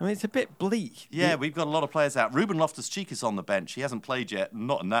 Yeah. I mean, it's a bit bleak. Yeah, we've got a lot of players out. Ruben Loftus-Cheek is on the bench. He hasn't played yet.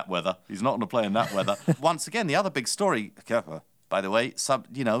 Not in that weather. He's not going to play in that weather. Once again, the other big story, by the way,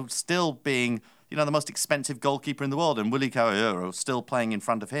 still being, the most expensive goalkeeper in the world, and Willy Caballero still playing in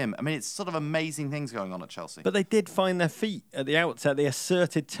front of him. I mean, it's sort of amazing things going on at Chelsea. But they did find their feet at the outset. They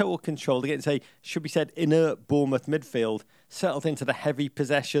asserted total control against a, should be said, inert Bournemouth midfield, settled into the heavy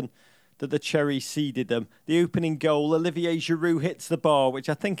possession that the Cherries ceded them. The opening goal, Olivier Giroud hits the bar, which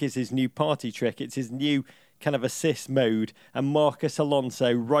I think is his new party trick. It's his new kind of assist mode. And Marcus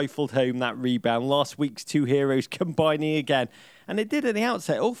Alonso rifled home that rebound. Last week's 2 heroes combining again. And it did at the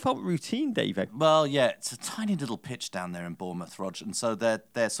outset. It all felt routine, David. Well, yeah, it's a tiny little pitch down there in Bournemouth, Rog. And so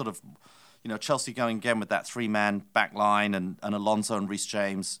they're sort of, Chelsea going again with that 3-man back line and Alonso and Reece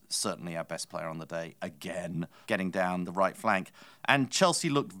James, certainly our best player on the day, again, getting down the right flank. And Chelsea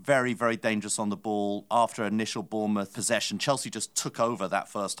looked very, very dangerous on the ball after initial Bournemouth possession. Chelsea just took over that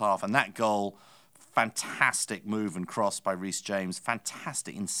first half, and that goal, fantastic move and cross by Reece James,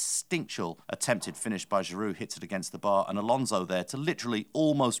 fantastic instinctual attempted finish by Giroud, hits it against the bar, and Alonso there to literally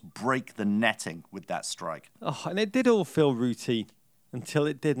almost break the netting with that strike. Oh, and it did all feel routine until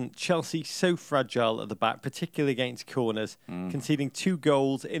it didn't. Chelsea so fragile at the back, particularly against corners, conceding 2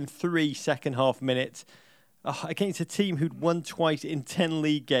 goals in 3 second-half minutes. Against a team who'd won twice in 10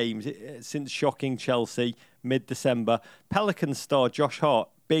 league games since shocking Chelsea mid-December. Pelicans star Josh Hart,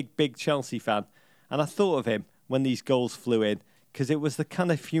 big Chelsea fan. And I thought of him when these goals flew in, because it was the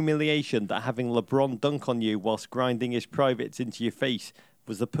kind of humiliation that having LeBron dunk on you whilst grinding his privates into your face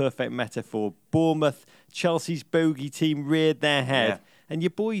was the perfect metaphor. Bournemouth, Chelsea's bogey team reared their head. Yeah. And your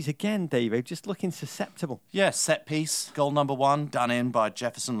boys again, Davo, just looking susceptible. Yeah, set piece, goal number 1, done in by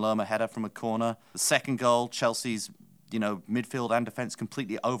Jefferson Lerma, header from a corner. The second goal, Chelsea's, midfield and defence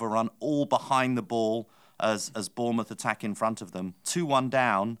completely overrun, all behind the ball as Bournemouth attack in front of them. 2-1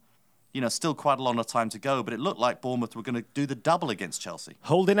 down. Still quite a lot of time to go, but it looked like Bournemouth were going to do the double against Chelsea.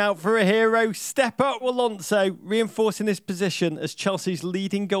 Holding out for a hero, step up Alonso, reinforcing his position as Chelsea's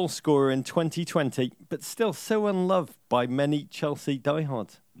leading goal scorer in 2020, but still so unloved by many Chelsea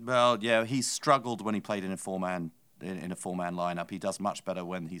diehards. Well, yeah, he struggled when he played in a four-man lineup. He does much better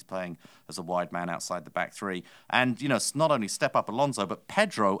when he's playing as a wide man outside the back 3. And, not only step up Alonso, but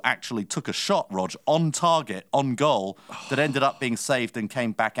Pedro actually took a shot, Rog, on target, on goal, that ended up being saved and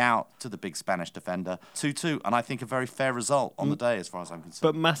came back out to the big Spanish defender. 2-2, and I think a very fair result on the day as far as I'm concerned.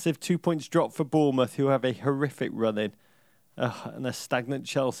 But massive 2 points drop for Bournemouth, who have a horrific run-in. And a stagnant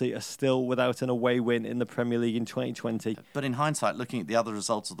Chelsea are still without an away win in the Premier League in 2020. But in hindsight, looking at the other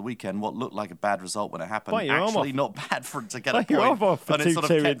results of the weekend, what looked like a bad result when it happened, actually not bad for it to get a point. And it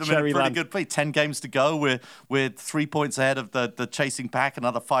sort of kept them in a pretty good play. 10 games to go. We're 3 points ahead of the chasing pack,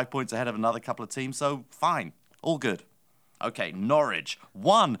 another 5 points ahead of another couple of teams. So fine, all good. Okay, Norwich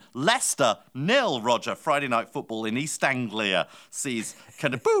 1, Leicester 0. Roger, Friday night football in East Anglia sees it's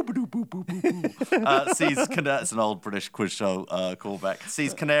an old British quiz show callback.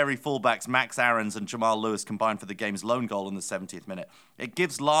 Sees Canary fullbacks Max Aarons and Jamal Lewis combine for the game's lone goal in the 70th minute. It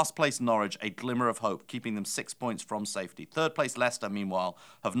gives last place Norwich a glimmer of hope, keeping them 6 points from safety. Third place Leicester, meanwhile,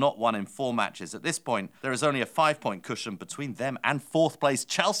 have not won in 4 matches. At this point, there is only a 5-point cushion between them and fourth place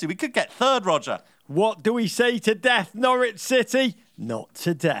Chelsea. We could get third, Roger. What do we say to death, Norwich City? Not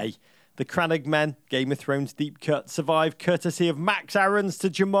today. The Crannog men, Game of Thrones deep cut, survive courtesy of Max Aarons to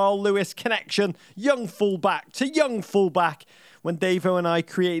Jamal Lewis connection, young fullback to young fullback. When Davo and I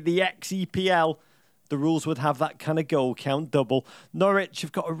create the XEPL, the rules would have that kind of goal count double. Norwich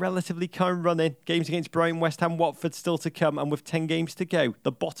have got a relatively calm run in. Games against Brighton, West Ham, Watford still to come, and with 10 games to go,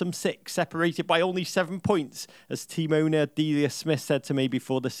 the bottom 6 separated by only 7 points. As team owner Delia Smith said to me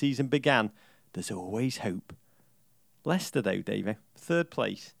before the season began, there's always hope. Leicester, though, Davo, third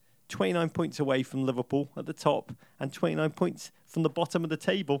place, 29 points away from Liverpool at the top and 29 points from the bottom of the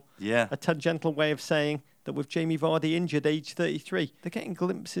table. Yeah. A tangential way of saying that with Jamie Vardy injured, age 33, they're getting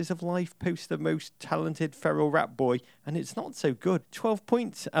glimpses of life post the most talented feral rat boy, and it's not so good. 12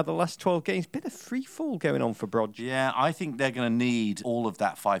 points out of the last 12 games. Bit of free fall going on for Brodge. Yeah, I think they're going to need all of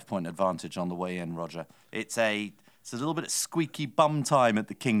that 5-point advantage on the way in, Roger. It's a little bit of squeaky bum time at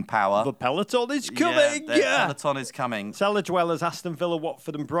the King Power. The peloton is coming! The peloton is coming. Cellar dwellers, Aston Villa,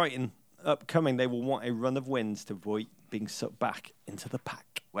 Watford and Brighton upcoming. They will want a run of wins to avoid being sucked back into the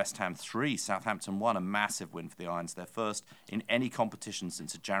pack. West Ham 3, Southampton 1, a massive win for the Irons. Their first in any competition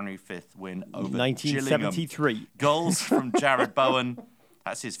since a January 5th win over 1973. Gillingham. Goals from Jared Bowen.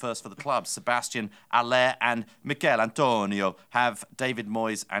 That's his first for the club. Sebastian Haller and Mikel Antonio have David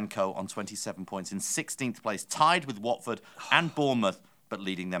Moyes and co on 27 points in 16th place, tied with Watford and Bournemouth, but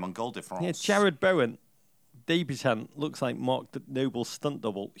leading them on goal difference. Yeah, Jared Bowen, debutant, looks like Mark Noble's stunt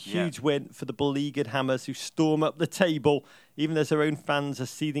double. Huge win for the beleaguered Hammers, who storm up the table, even as their own fans are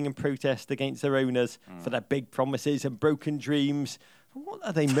seething in protest against their owners for their big promises and broken dreams. What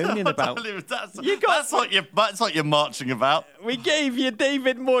are they moaning about? That's what you're marching about. We gave you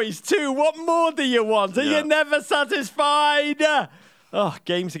David Moyes too. What more do you want? Are you never satisfied?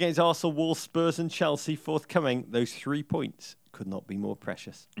 Games against Arsenal, Wolves, Spurs and Chelsea forthcoming. Those 3 points could not be more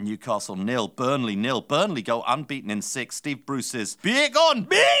precious. Newcastle 0, Burnley 0. Burnley go unbeaten in 6. Steve Bruce's Bacon!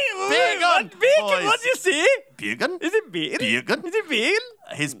 Bacon! What do you say? Bacon? Is it bacon? Bacon? Is it bacon?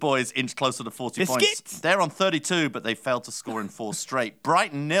 His boys inch closer to 40 Biscuits. points. They're on 32, but they failed to score in 4 straight.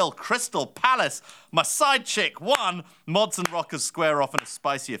 Brighton 0, Crystal Palace. My side chick 1. Mods and Rockers square off in a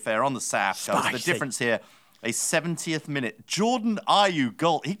spicy affair on the South Coast. The difference here, a 70th minute Jordan Ayew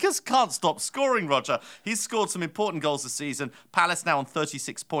goal. He just can't stop scoring, Roger. He's scored some important goals this season. Palace now on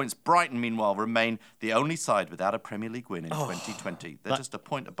 36 points. Brighton, meanwhile, remain the only side without a Premier League win in 2020. They're just a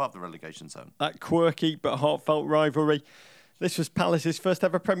point above the relegation zone. That quirky but heartfelt rivalry. This was Palace's first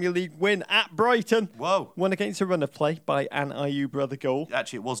ever Premier League win at Brighton. Whoa. Won against a run of play by an Ayew brother goal.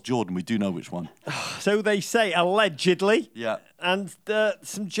 Actually, it was Jordan. We do know which one. So they say, allegedly. Yeah. And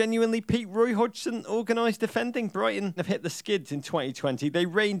some genuinely Pete Roy Hodgson organised defending. Brighton have hit the skids in 2020. They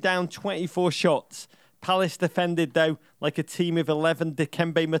rained down 24 shots. Palace defended, though, like a team of 11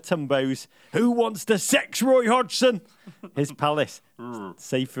 Dikembe Mutombos. Who wants to sex Roy Hodgson? Here's Palace.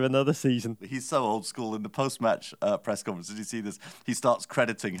 Safe for another season. He's so old school. In the post-match press conference, did you see this? He starts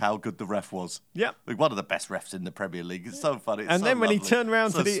crediting how good the ref was. Yeah. Like one of the best refs in the Premier League. It's so funny. It's and so then when lovely. he turned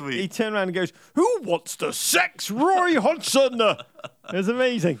around Sweet. he turned around and goes, "Who wants to sex Roy Hodgson?" It was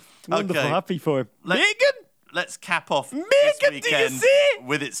amazing. Wonderful. Happy for him. Megan? Let's cap off this Megan, do you weekend see?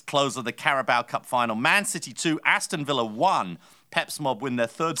 with its close of the Carabao Cup final. Man City 2, Aston Villa 1. Pep's Mob win their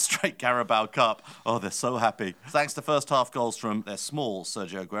 3rd straight Carabao Cup. Oh, they're so happy. Thanks to first half goals from their small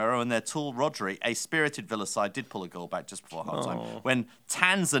Sergio Aguero and their tall Rodri. A spirited Villa side did pull a goal back just before half-time when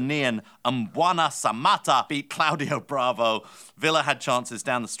Tanzanian Mbwana Samata beat Claudio Bravo. Villa had chances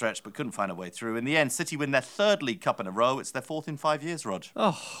down the stretch but couldn't find a way through. In the end, City win their 3rd League Cup in a row. It's their 4th in 5 years, Rog.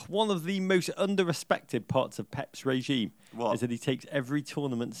 One of the most under-respected parts of Pep's regime is that he takes every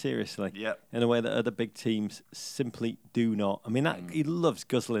tournament seriously in a way that other big teams simply do not. I mean, he loves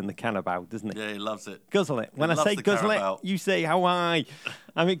guzzling the Carabao, doesn't he? Yeah, he loves it. Guzzle it. When I say guzzle it, you say how high.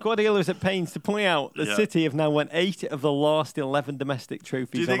 I mean, Guardiola was at pains to point out that City have now won 8 of the last 11 domestic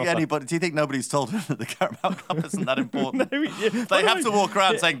trophies. Do you think nobody's told him that the Carabao Cup isn't that important? They have to walk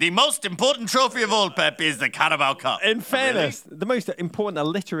around saying the most important trophy of all, Pep, is the Carabao Cup. In fairness, the most important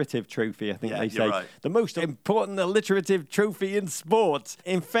alliterative trophy, I think they say. Right. The most important alliterative trophy in sports.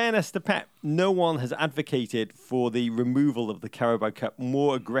 In fairness to Pep, no one has advocated for the removal of the Carabao Cup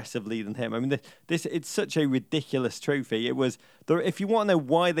more aggressively than him. I mean, it's such a ridiculous trophy. It was, if you want to know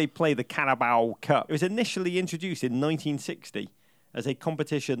why they play the Carabao Cup, it was initially introduced in 1960 as a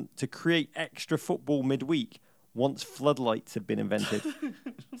competition to create extra football midweek once floodlights had been invented.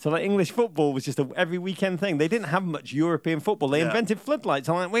 So like English football was just a every weekend thing. They didn't have much European football. They invented floodlights.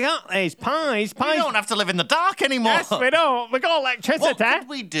 I'm like, we got these pies. We don't have to live in the dark anymore. Yes, we don't. We got electricity. What could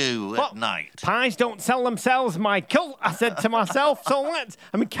we do at night? Pies don't sell themselves, Michael. I said to myself. So let's.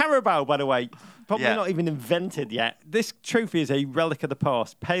 I mean, Carabao, by the way, probably not even invented yet. This trophy is a relic of the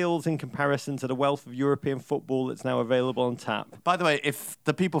past, pales in comparison to the wealth of European football that's now available on tap. By the way, if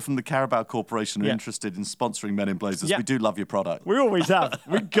the people from the Carabao Corporation are interested in sponsoring Men in Blazers, we do love your product. We always have.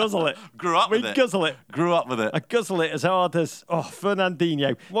 We guzzle it. Grew up with it. We guzzle it. Grew up with it. I guzzle it as hard as,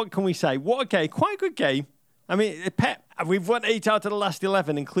 Fernandinho. What can we say? What a game. Quite a good game. I mean, Pep, we've won 8 out of the last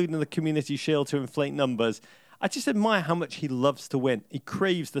 11, including the Community Shield to inflate numbers. I just admire how much he loves to win. He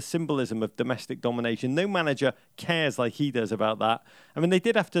craves the symbolism of domestic domination. No manager cares like he does about that. I mean, they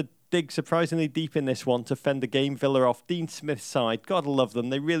did have to dig surprisingly deep in this one to fend the game Villa off. Dean Smith's side, God love them.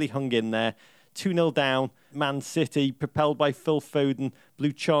 They really hung in there. 2-0 down. Man City, propelled by Phil Foden,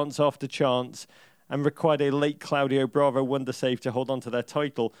 blew chance after chance and required a late Claudio Bravo wonder save to hold on to their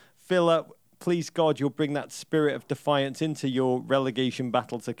title. Villa, please God, you'll bring that spirit of defiance into your relegation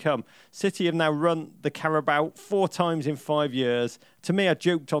battle to come. City have now run the Carabao 4 times in 5 years. To me, I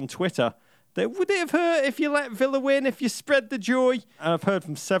joked on Twitter that would it have hurt if you let Villa win, if you spread the joy? And I've heard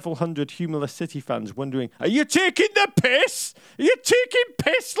from several hundred humorless City fans wondering, are you taking the piss? Are you taking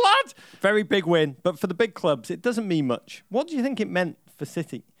piss, lad? Very big win, but for the big clubs, it doesn't mean much. What do you think it meant for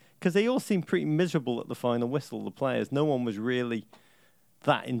City? Because they all seemed pretty miserable at the final whistle, the players. No one was really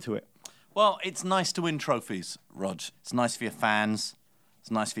that into it. Well, it's nice to win trophies, Rog. It's nice for your fans.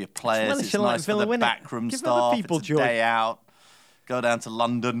 It's nice for your players. It's nice for the backroom staff. It's a day out. Go down to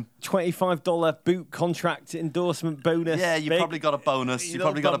London. $25 boot contract endorsement bonus. Yeah, you probably got a bonus. You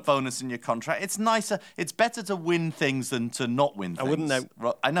probably got a bonus in your contract. It's nicer. It's better to win things than to not win things. I wouldn't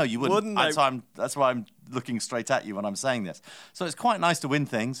know. I know you wouldn't. That's why I'm looking straight at you when I'm saying this. So it's quite nice to win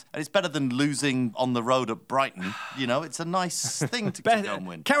things, and it's better than losing on the road at Brighton. You know, it's a nice thing to go and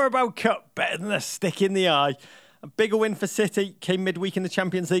win. Carabao Cup, better than a stick in the eye. A bigger win for City came midweek in the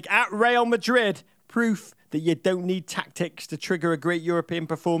Champions League at Real Madrid. Proof that you don't need tactics to trigger a great European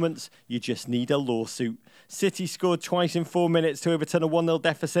performance. You just need a lawsuit. City scored twice in 4 minutes to overturn a 1-0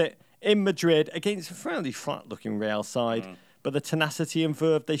 deficit in Madrid against a fairly flat-looking Real side. But the tenacity and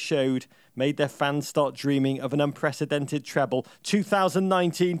verve they showed made their fans start dreaming of an unprecedented treble.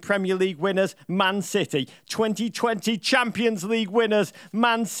 2019 Premier League winners, Man City. 2020 Champions League winners,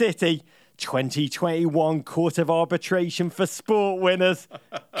 Man City. 2021 Court of Arbitration for Sport winners.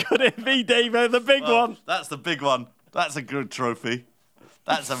 Could it be, Davo, the big one? That's the big one. That's a good trophy.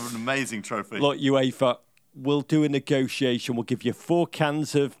 That's an amazing trophy. Look, UEFA, we'll do a negotiation. We'll give you 4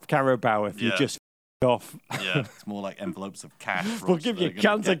 cans of Carabao if you just off. Yeah, it's more like envelopes of cash. We'll give you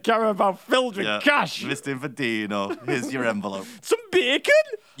cans of Carabao filled with cash. Mr. Infantino, here's your envelope. Some bacon?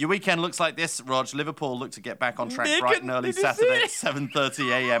 Your weekend looks like this, Rog. Liverpool look to get back on track bright and early Saturday at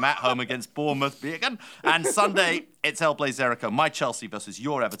 7:30 a.m. at home against Bournemouth. Bacon. And Sunday, it's El Blazerico, my Chelsea versus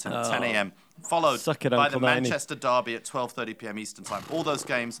your Everton at 10 a.m. Followed by the Manchester Derby at 12:30 p.m. Eastern Time. All those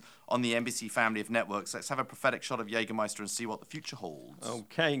games on the NBC family of networks. Let's have a prophetic shot of Jägermeister and see what the future holds.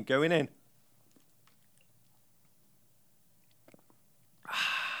 Okay, going in.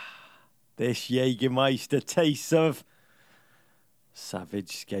 This Jägermeister tastes of savage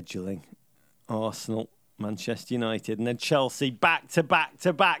scheduling. Arsenal, Manchester United, and then Chelsea back to back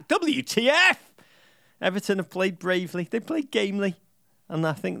to back. WTF! Everton have played bravely. They played gamely. And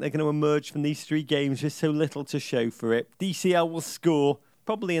I think they're going to emerge from these 3 games with so little to show for it. DCL will score,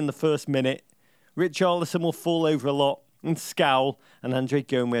 probably in the first minute. Richarlison will fall over a lot and scowl, and Andre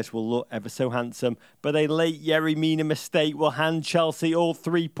Gomez will look ever so handsome. But a late Yerry Mina mistake will hand Chelsea all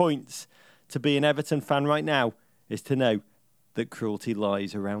 3 points. To be an Everton fan right now is to know that cruelty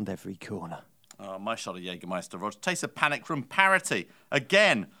lies around every corner. Oh, my shot of Jägermeister, Roger. Taste of panic from parity.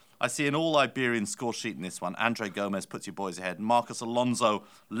 Again, I see an all-Iberian score sheet in this one. Andre Gomez puts your boys ahead. Marcos Alonso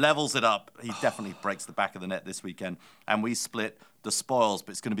levels it up. He definitely breaks the back of the net this weekend. And we split the spoils,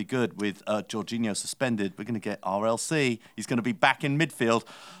 but it's going to be good with Jorginho suspended. We're going to get RLC. He's going to be back in midfield.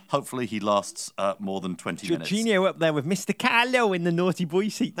 Hopefully he lasts more than 20 minutes. Jorginho up there with Mr. Carlo in the naughty boy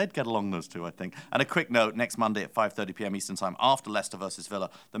seat. They'd get along, those two, I think. And a quick note, next Monday at 5:30 p.m. Eastern Time, after Leicester versus Villa,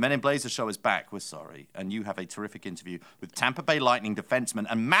 the Men in Blazers show is back. We're sorry. And you have a terrific interview with Tampa Bay Lightning defenseman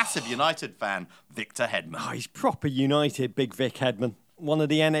and massive United fan, Victor Hedman. Oh, he's proper United, Big Vic Hedman. One of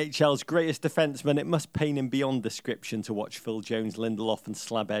the NHL's greatest defensemen. It must pain him beyond description to watch Phil Jones, Lindelof and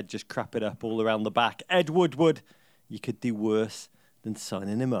Slabhead just crap it up all around the back. Ed Woodward, you could do worse than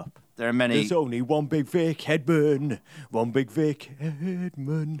signing him up. There are many... There's only one Big Vic Hedman. One Big Vic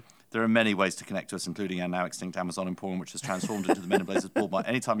Hedman. There are many ways to connect to us, including our now extinct Amazon Emporium, which has transformed into the Men in Blazers Board Mart.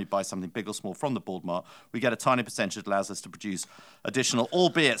 Anytime you buy something big or small from the Board Mart, we get a tiny percentage that allows us to produce additional,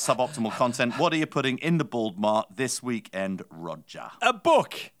 albeit suboptimal content. What are you putting in the Board Mart this weekend, Roger? A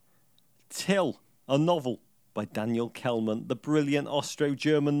book. Till, a novel by Daniel Kellman. The brilliant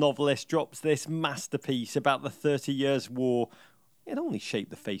Austro-German novelist drops this masterpiece about the 30 Years' War. It only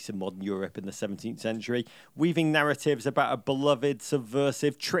shaped the face of modern Europe in the 17th century, weaving narratives about a beloved,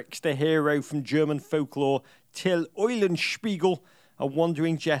 subversive, trickster hero from German folklore, Till Eulenspiegel, a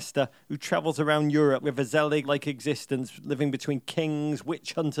wandering jester who travels around Europe with a Zelig-like existence, living between kings,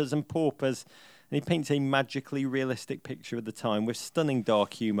 witch hunters and paupers. And he paints a magically realistic picture of the time with stunning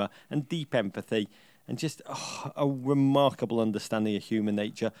dark humour and deep empathy, and just a remarkable understanding of human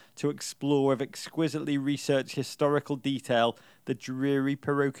nature to explore with exquisitely researched historical detail the dreary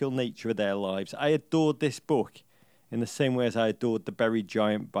parochial nature of their lives. I adored this book. in the same way as I adored The Buried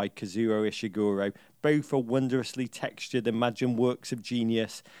Giant by Kazuo Ishiguro. Both are wondrously textured, imagined works of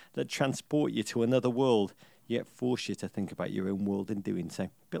genius that transport you to another world, yet force you to think about your own world in doing so. A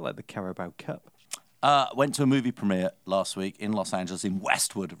bit like the Carabao Cup. Went to a movie premiere last week in Los Angeles, in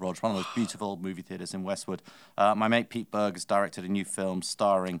Westwood, Rog, one of those beautiful movie theatres in Westwood. My mate Pete Berg has directed a new film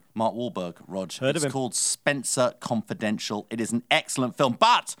starring Mark Wahlberg, Rog. It's called Spencer Confidential. It is an excellent film,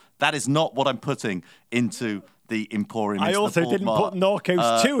 but that is not what I'm putting into the Emporium. I also didn't put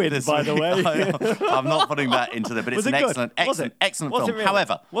Narcos 2 in, by the way. I'm not putting that into there, but it's an excellent film. Really?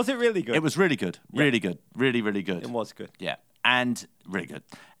 However, was it really good? It was really good. Really good. Really, really good. It was good. Yeah. And really good.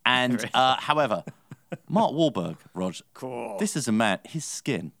 And however, Mark Wahlberg, Rog, cool. This is a man, his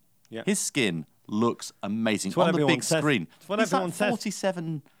skin looks amazing on the big screen. It's what He's everyone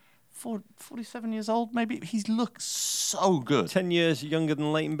like 47 years old, maybe. He looks so good. 10 years younger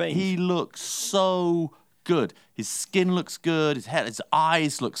than Leighton Baines. He looks so good. His skin looks good. His head, his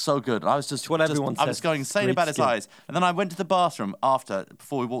eyes look so good. And I was just, what everyone says. I was going insane about his eyes. And then I went to the bathroom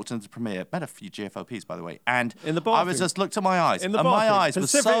before we walked into the premiere. Met a few GFOPs, by the way. And in the bathroom? I was just looked at my eyes. In the and bathroom? my eyes were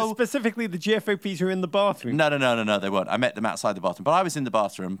so... Specifically the GFOPs who were in the bathroom? No, they weren't. I met them outside the bathroom. But I was in the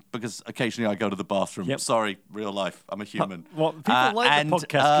bathroom because occasionally I go to the bathroom. Yep. Sorry, real life. I'm a human. Well, people like the podcast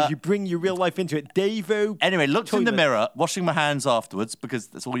because you bring your real life into it. Davo. Anyway, looked in the mirror, washing my hands afterwards because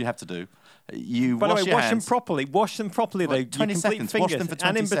that's all you have to do. By the way, wash them properly. Wash them properly, though. 20 seconds. Wash them for 20 seconds.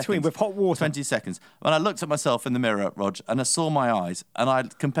 And in between with hot water. 20 seconds. When I looked at myself in the mirror, Rog, and I saw my eyes, and I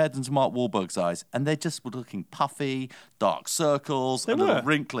compared them to Mark Wahlberg's eyes, and they just were looking puffy, dark circles, a little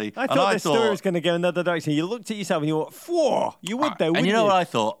wrinkly. I thought this story was going to go another direction. You looked at yourself and you thought, "Whoa, you would though, wouldn't you?" And you know what I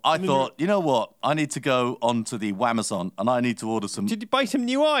thought? I thought, you know what? I need to go onto the Amazon, and I need to order some... Did you buy some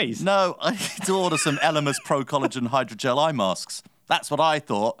new eyes? No, I need to order some Elemis Pro Collagen Hydrogel eye masks. That's what I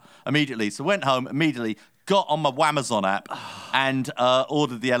thought immediately. So went home immediately, got on my Amazon app and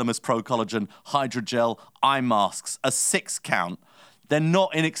ordered the Elemis Pro Collagen Hydrogel eye masks, a 6-count. They're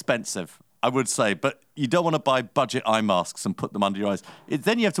not inexpensive, I would say, but you don't want to buy budget eye masks and put them under your eyes.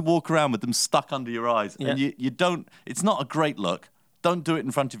 Then you have to walk around with them stuck under your eyes. Yeah. And you don't, it's not a great look. Don't do it in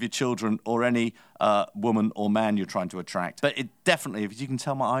front of your children or any woman or man you're trying to attract. But it definitely, if you can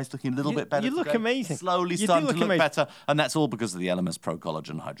tell, my eyes looking a little bit better. You look amazing. Slowly starting to look better. And that's all because of the Elemis Pro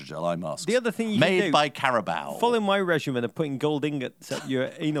Collagen Hydrogel eye masks. The other thing you made can do, by Carabao. Follow my regimen of putting gold ingots up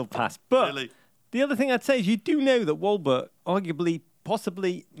your anal pass. But really? The other thing I'd say is you do know that Wahlberg arguably,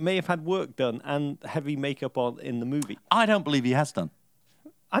 possibly, may have had work done and heavy makeup on in the movie. I don't believe he has done.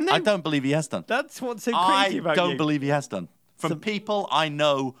 I don't believe he has done. That's what's so crazy about you. I don't believe he has done. From people I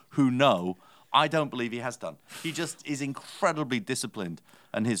know who know, I don't believe he has done. He just is incredibly disciplined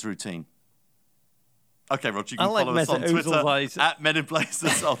in his routine. Okay, Rog, you can follow us on Twitter at Men in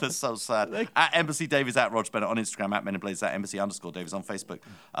Blazers. Oh, that's so sad. At Embassy Davies, at Rog Bennett on Instagram, at Men in Blazers, at Embassy_Davies on Facebook.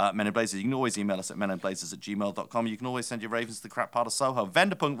 Men in Blazers. You can always email us at meninblazers@gmail.com. You can always send your ravens to the crap part of Soho.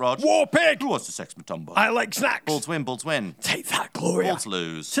 Vanderpunk, Rog. War Pig. Who wants to sex Matumbo? I like snacks. Balls win, balls win. Take that, Gloria. Balls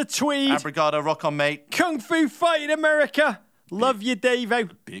lose. To Tweed. Abrigado, rock on, mate. Kung Fu Fight in America. Love you, Davo.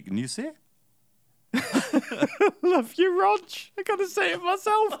 Big news here. Love you, Rog. I gotta say it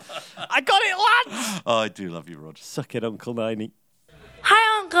myself. I got it, lads. Oh, I do love you, Rog. Suck it, Uncle Niney.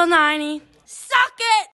 Hi, Uncle Niney. Suck